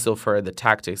 and also for the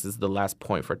tactics, this is the last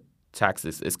point for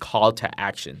tactics, is call to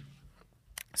action.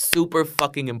 Super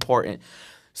fucking important.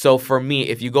 So for me,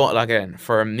 if you go on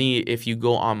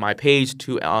my page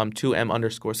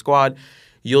 2M_squad,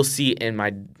 you'll see in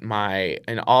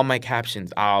all my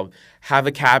captions, I'll have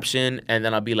a caption and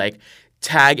then I'll be like,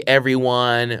 tag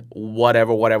everyone,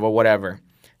 whatever.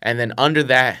 And then under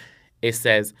that it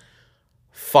says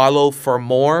follow for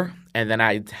more. And then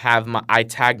I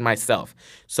tagged myself.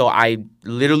 So I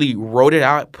literally wrote it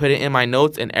out, put it in my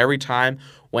notes, and every time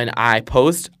when I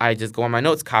post, I just go on my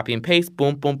notes, copy and paste,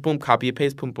 boom, boom, boom, copy and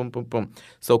paste, boom, boom, boom, boom.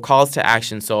 So calls to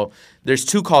action. So there's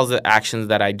 2 calls to actions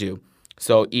that I do.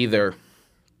 So either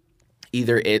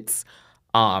it's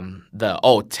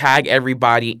tag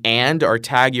everybody or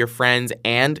tag your friends,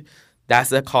 and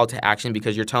that's a call to action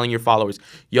because you're telling your followers,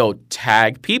 yo,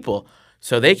 tag people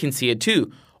so they can see it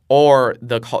too. Or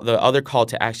the other call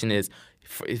to action is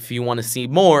if you want to see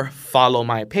more, follow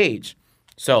my page.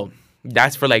 So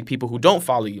that's for like people who don't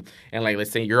follow you. And like,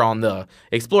 let's say you're on the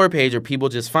Explore page or people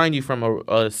just find you from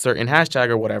a certain hashtag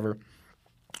or whatever.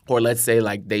 Or let's say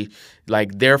like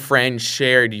their friend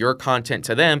shared your content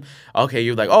to them. Okay,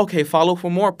 you're like, okay, follow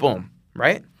for more. Boom,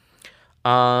 right?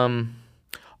 On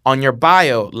your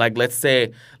bio, like let's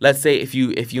say if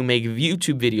you make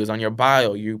YouTube videos, on your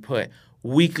bio you put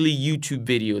weekly YouTube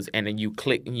videos, and then you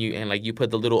click and you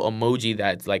put the little emoji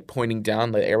that's like pointing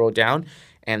down, the arrow down,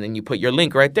 and then you put your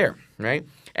link right there, right?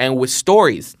 And with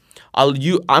stories,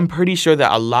 I'm pretty sure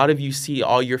that a lot of you see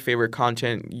all your favorite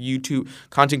YouTube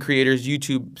content creators,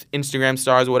 YouTube, Instagram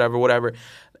stars, whatever.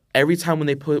 Every time when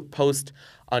they post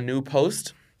a new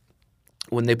post,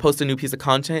 when they post a new piece of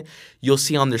content, you'll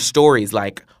see on their stories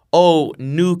like, oh,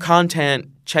 new content,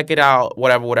 check it out,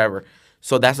 whatever.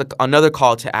 So that's another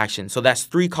call to action. So that's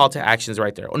 3 call to actions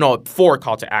right there. Oh, no, 4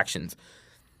 call to actions.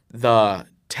 The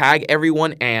tag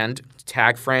everyone and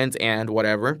tag friends and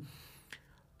whatever.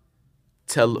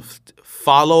 To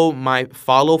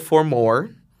follow for more.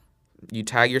 You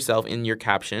tag yourself in your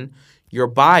caption. Your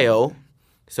bio.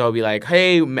 So it'll be like,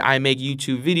 hey, I make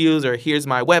YouTube videos, or here's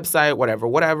my website,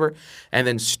 whatever. And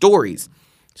then stories.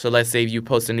 So let's say you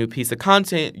post a new piece of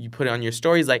content, you put it on your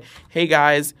stories like, hey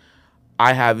guys,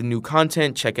 I have new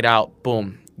content, check it out,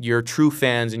 boom. Your true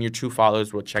fans and your true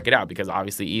followers will check it out because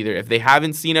obviously either if they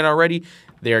haven't seen it already,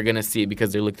 they're going to see it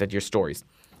because they looked at your stories.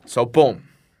 So boom.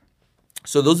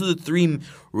 So those are the 3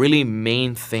 really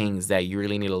main things that you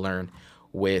really need to learn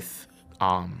with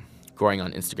growing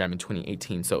on Instagram in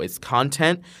 2018. So it's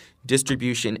content,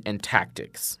 distribution, and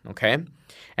tactics, okay?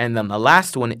 And then the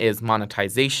last one is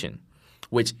monetization,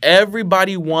 which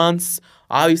everybody wants.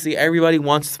 Obviously, everybody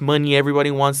wants money.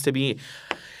 Everybody wants to be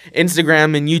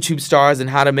Instagram and YouTube stars and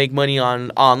how to make money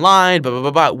online, blah, blah, blah,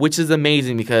 blah, which is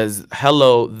amazing because,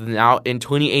 hello, now in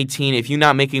 2018, if you're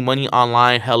not making money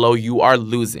online, hello, you are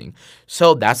losing.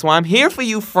 So that's why I'm here for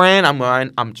you, friend.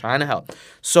 I'm trying to help.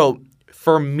 So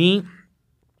for me,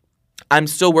 I'm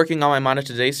still working on my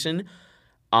monetization.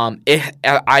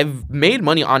 I've made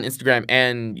money on Instagram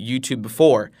and YouTube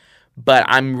before, but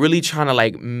I'm really trying to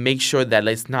like make sure that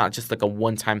it's not just like a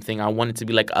one-time thing. I want it to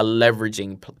be like a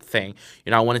leveraging thing.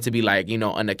 I want it to be like,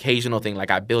 an occasional thing.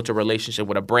 Like I built a relationship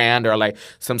with a brand or like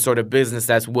some sort of business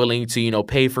that's willing to,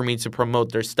 pay for me to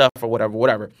promote their stuff or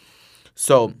whatever.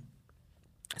 So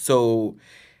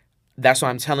that's why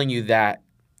I'm telling you that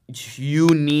you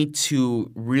need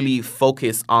to really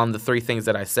focus on the three things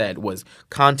that I said was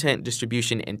content,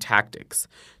 distribution, and tactics.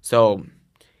 So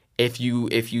if you're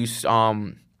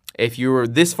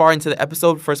this far into the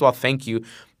episode, first of all, thank you.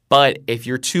 But if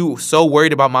you're so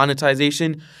worried about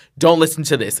monetization, don't listen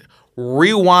to this.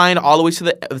 Rewind all the way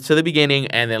to the beginning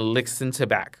and then listen to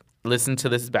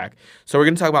this back. So we're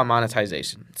going to talk about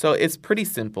monetization. So it's pretty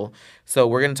simple. So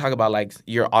we're going to talk about like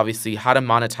obviously how to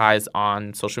monetize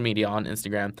on social media, on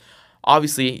Instagram.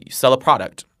 Obviously, you sell a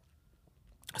product.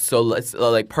 So let's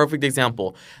like perfect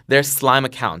example. There's slime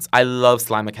accounts. I love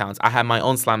slime accounts. I have my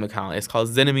own slime account. It's called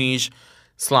Zenemij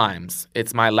Slimes.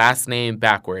 It's my last name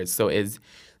backwards. So it's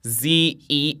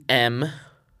Zenemij.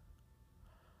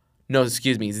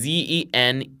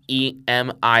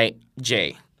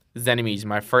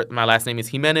 Zenemij. My last name is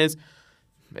Jimenez.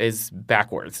 Is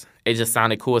backwards. It just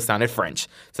sounded cool. It sounded French.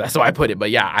 So that's why I put it. But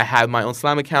yeah, I have my own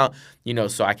slime account,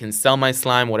 so I can sell my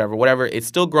slime, whatever. It's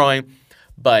still growing,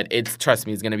 but trust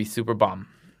me, it's going to be super bomb.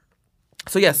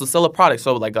 So yeah, so sell a product.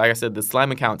 So like I said, the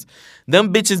slime accounts,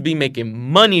 them bitches be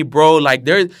making money, bro. Like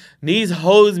these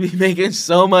hoes be making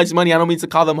so much money. I don't mean to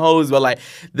call them hoes, but like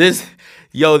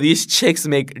these chicks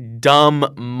make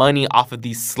dumb money off of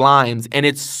these slimes. And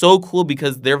it's so cool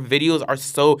because their videos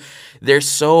they're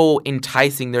so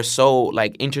enticing. They're so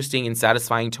like interesting and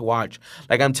satisfying to watch.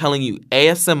 Like I'm telling you,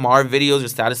 ASMR videos or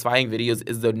satisfying videos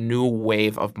is the new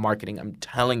wave of marketing. I'm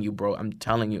telling you, bro. I'm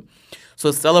telling you. So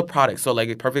sell a product. So like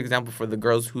a perfect example for the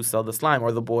girls who sell the slime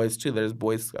or the boys too. There's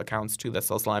boys accounts too that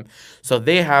sell slime. So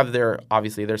they have their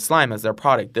slime as their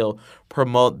product. They'll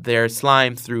promote their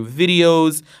slime through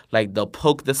videos. Like they'll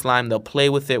poke the slime, they'll play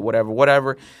with it,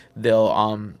 whatever. They'll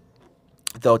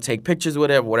take pictures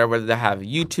with it, whatever. They have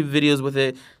YouTube videos with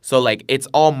it. So like it's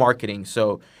all marketing.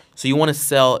 So you want to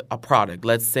sell a product.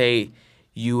 Let's say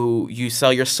you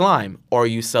sell your slime, or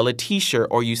you sell a t-shirt,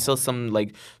 or you sell some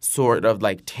like sort of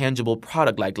like tangible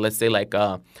product, like let's say like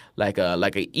a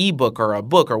ebook or a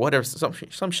book or whatever, some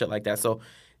shit like that. So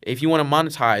if you want to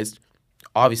monetize,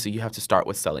 obviously you have to start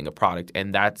with selling a product,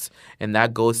 and that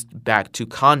goes back to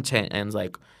content, and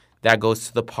like that goes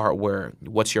to the part where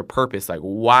what's your purpose? Like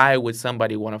why would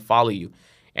somebody want to follow you?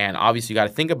 And obviously you got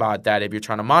to think about that if you're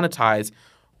trying to monetize.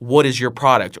 What is your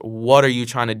product? What are you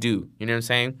trying to do? You know what I'm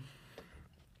saying?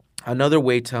 Another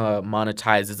way to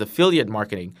monetize is affiliate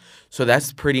marketing. So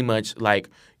that's pretty much like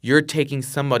you're taking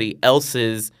somebody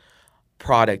else's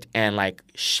product and like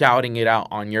shouting it out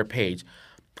on your page.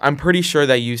 I'm pretty sure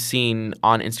that you've seen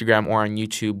on Instagram or on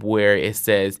YouTube where it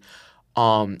says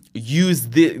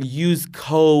use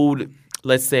code,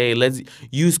 let's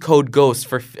use code GHOST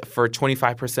for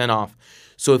 25% off.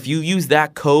 So if you use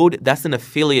that code, that's an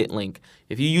affiliate link.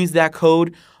 If you use that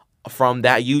code from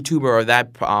that YouTuber or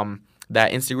that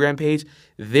Instagram page,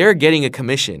 they're getting a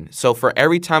commission. So for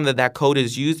every time that code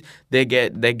is used, they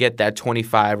get that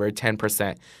 25 or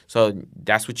 10%. So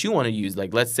that's what you want to use.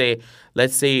 Like let's say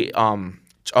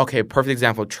okay, perfect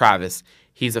example, Travis.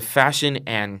 He's a fashion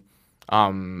and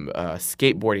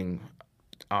skateboarding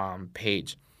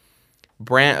page.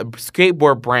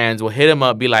 Skateboard brands will hit him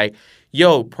up, be like,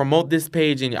 yo, promote this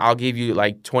page and I'll give you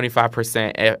like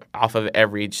 25% off of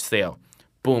every sale.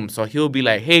 Boom. So he'll be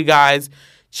like, hey guys,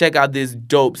 check out this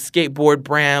dope skateboard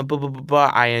brand, blah, blah, blah,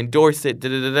 blah. I endorse it, da,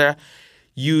 da, da, da.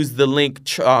 Use the link,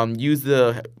 use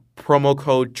the promo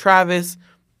code Travis,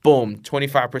 boom,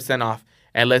 25% off.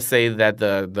 And let's say that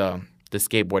the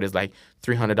skateboard is like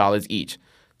 $300 each.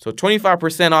 So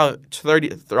 25% off,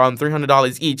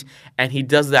 $300 each, and he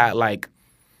does that like,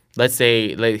 let's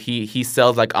say like he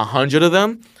sells like 100 of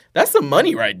them. That's some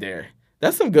money right there.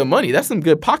 That's some good money. That's some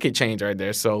good pocket change right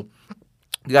there. So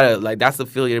you gotta that's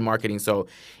affiliate marketing. So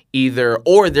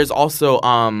or there's also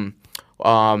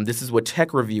this is what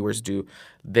tech reviewers do.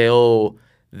 They'll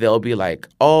they'll be like,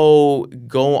 oh,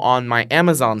 go on my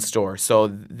Amazon store. So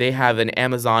they have an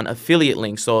Amazon affiliate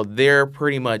link. So they're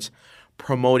pretty much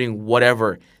promoting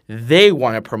whatever they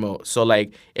want to promote. So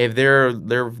like if they're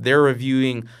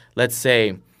reviewing, let's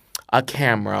say, a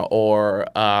camera or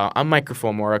a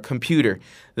microphone or a computer,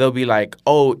 they'll be like,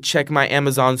 oh, check my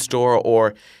Amazon store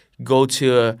or go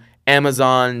to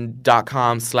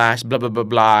amazon.com/blah, blah, blah,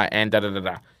 blah, and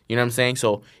da-da-da-da. You know what I'm saying?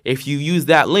 So if you use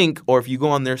that link or if you go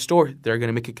on their store, they're going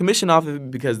to make a commission off of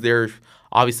it because they're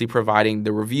obviously providing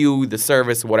the review, the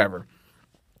service, whatever.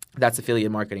 That's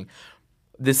affiliate marketing.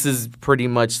 This is pretty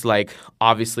much like,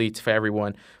 obviously, for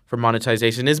everyone, for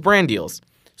monetization is brand deals.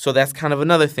 So that's kind of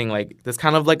another thing. Like, that's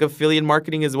kind of like affiliate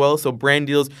marketing as well. So brand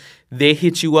deals, they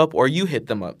hit you up or you hit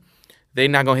them up. They're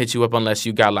not going to hit you up unless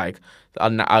you got like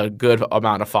a good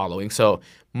amount of following. So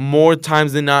more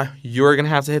times than not, you're going to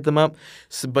have to hit them up.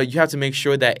 So, but you have to make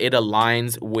sure that it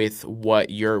aligns with what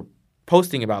you're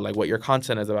posting about, like what your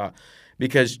content is about.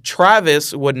 Because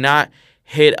Travis would not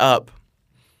hit up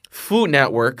Food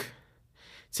Network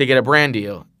to get a brand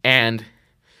deal. And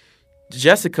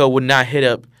Jessica would not hit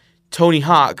up Tony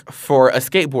Hawk for a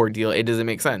skateboard deal. It doesn't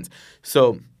make sense.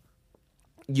 So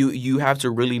you have to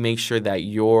really make sure that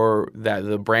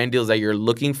the brand deals that you're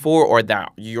looking for or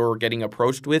that you're getting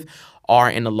approached with are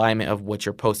in alignment of what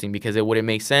you're posting, because it wouldn't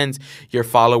make sense. Your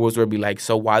followers would be like,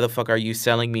 so why the fuck are you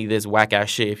selling me this whack ass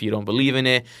shit if you don't believe in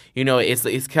it? You know,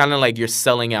 it's kind of like you're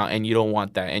selling out, and you don't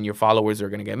want that. And your followers are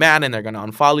going to get mad and they're going to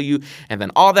unfollow you. And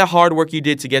then all that hard work you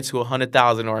did to get to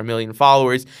 100,000 or 1 million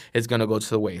followers is going to go to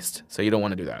the waste. So you don't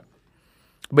want to do that.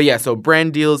 But yeah, so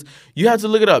brand deals, you have to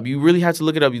look it up. You really have to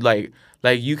look it up.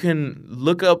 Like you can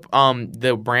look up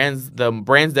the brands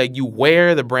that you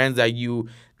wear, the brands that you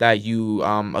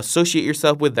associate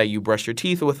yourself with, that you brush your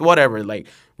teeth with, whatever. Like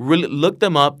really look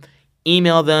them up,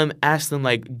 email them, ask them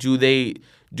like, do they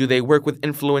work with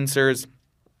influencers?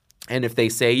 And if they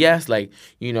say yes, like,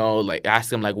 you know, like ask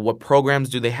them like what programs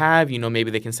do they have? You know,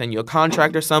 maybe they can send you a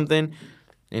contract or something,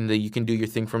 and then you can do your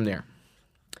thing from there.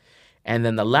 And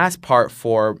then the last part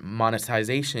for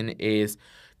monetization is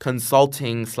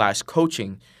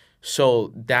consulting/coaching.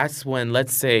 So that's when,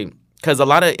 let's say, because a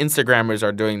lot of Instagrammers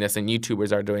are doing this and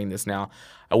YouTubers are doing this now,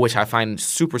 which I find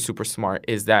super, super smart,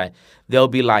 is that they'll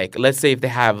be like, let's say if they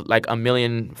have like 1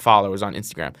 million followers on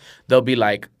Instagram, they'll be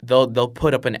like, they'll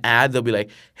put up an ad. They'll be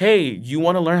like, hey, you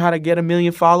want to learn how to get 1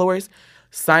 million followers?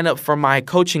 Sign up for my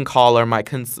coaching call or my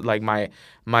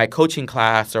coaching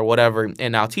class or whatever,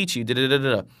 and I'll teach you.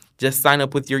 Da-da-da-da-da. Just sign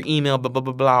up with your email, blah, blah,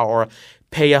 blah, blah, or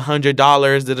pay $100,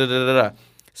 da-da-da-da-da.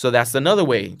 So that's another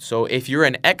way. So if you're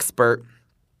an expert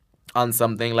on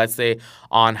something, let's say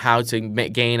on how to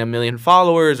gain 1 million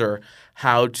followers or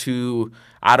how to,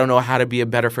 I don't know, how to be a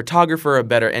better photographer, a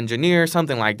better engineer,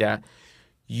 something like that,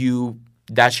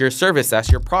 that's your service, that's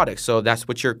your product. So that's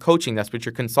what you're coaching, that's what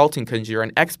you're consulting, because you're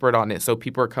an expert on it. So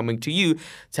people are coming to you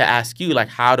to ask you, like,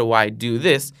 how do I do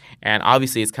this? And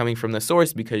obviously it's coming from the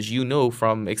source because you know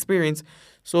from experience.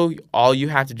 So all you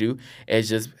have to do is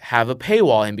just have a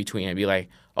paywall in between and be like,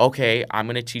 okay, I'm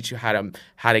going to teach you how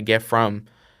to get from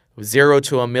 0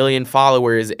 to 1 million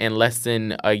followers in less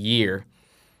than a year.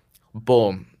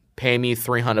 Boom. Pay me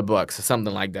 $300 or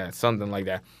something like that.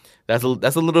 That's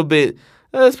a little bit.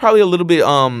 It's probably a little bit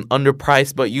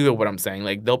underpriced, but you know what I'm saying.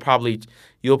 Like you'll probably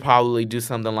do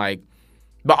something like,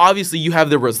 but obviously you have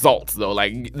the results though.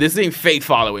 Like this ain't fake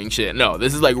following shit. No,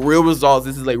 this is like real results.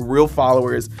 This is like real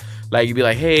followers. Like you'd be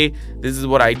like, hey, this is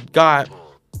what I got.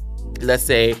 Let's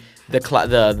say the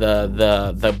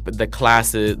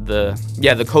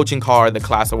coaching card, the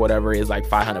class or whatever is like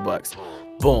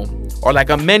 $500. Boom. Or like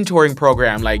a mentoring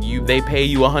program, like they pay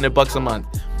you $100 a month.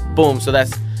 Boom. So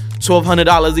that's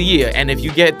 $1,200 a year. And if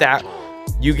you get that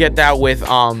with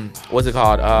what's it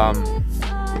called?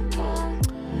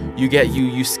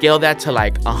 You scale that to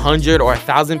like 100 or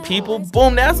 1,000 people.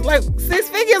 Boom, that's like 6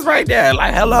 figures right there.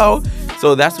 Like hello.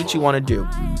 So that's what you want to do.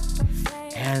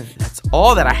 And that's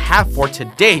all that I have for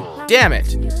today. Damn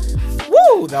it.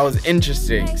 Woo, that was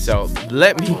interesting. So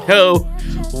let me know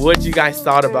what you guys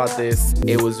thought about this.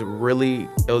 It was really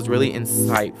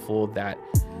insightful that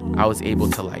I was able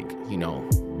to like, you know,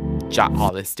 jot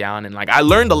all this down, and like I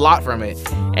learned a lot from it,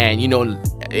 and you know,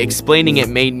 explaining it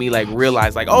made me like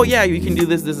realize like, oh yeah, you can do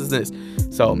this.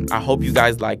 So I hope you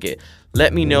guys like it.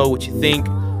 Let me know what you think.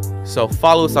 So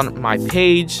follow us on my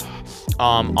page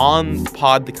on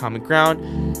Pod the Common Ground,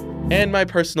 and my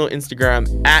personal Instagram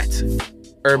at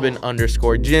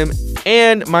urban_gym,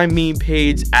 and my meme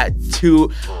page at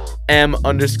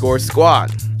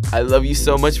 2m_squad. I love you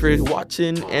so much for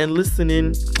watching and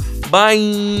listening.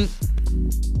 Bye.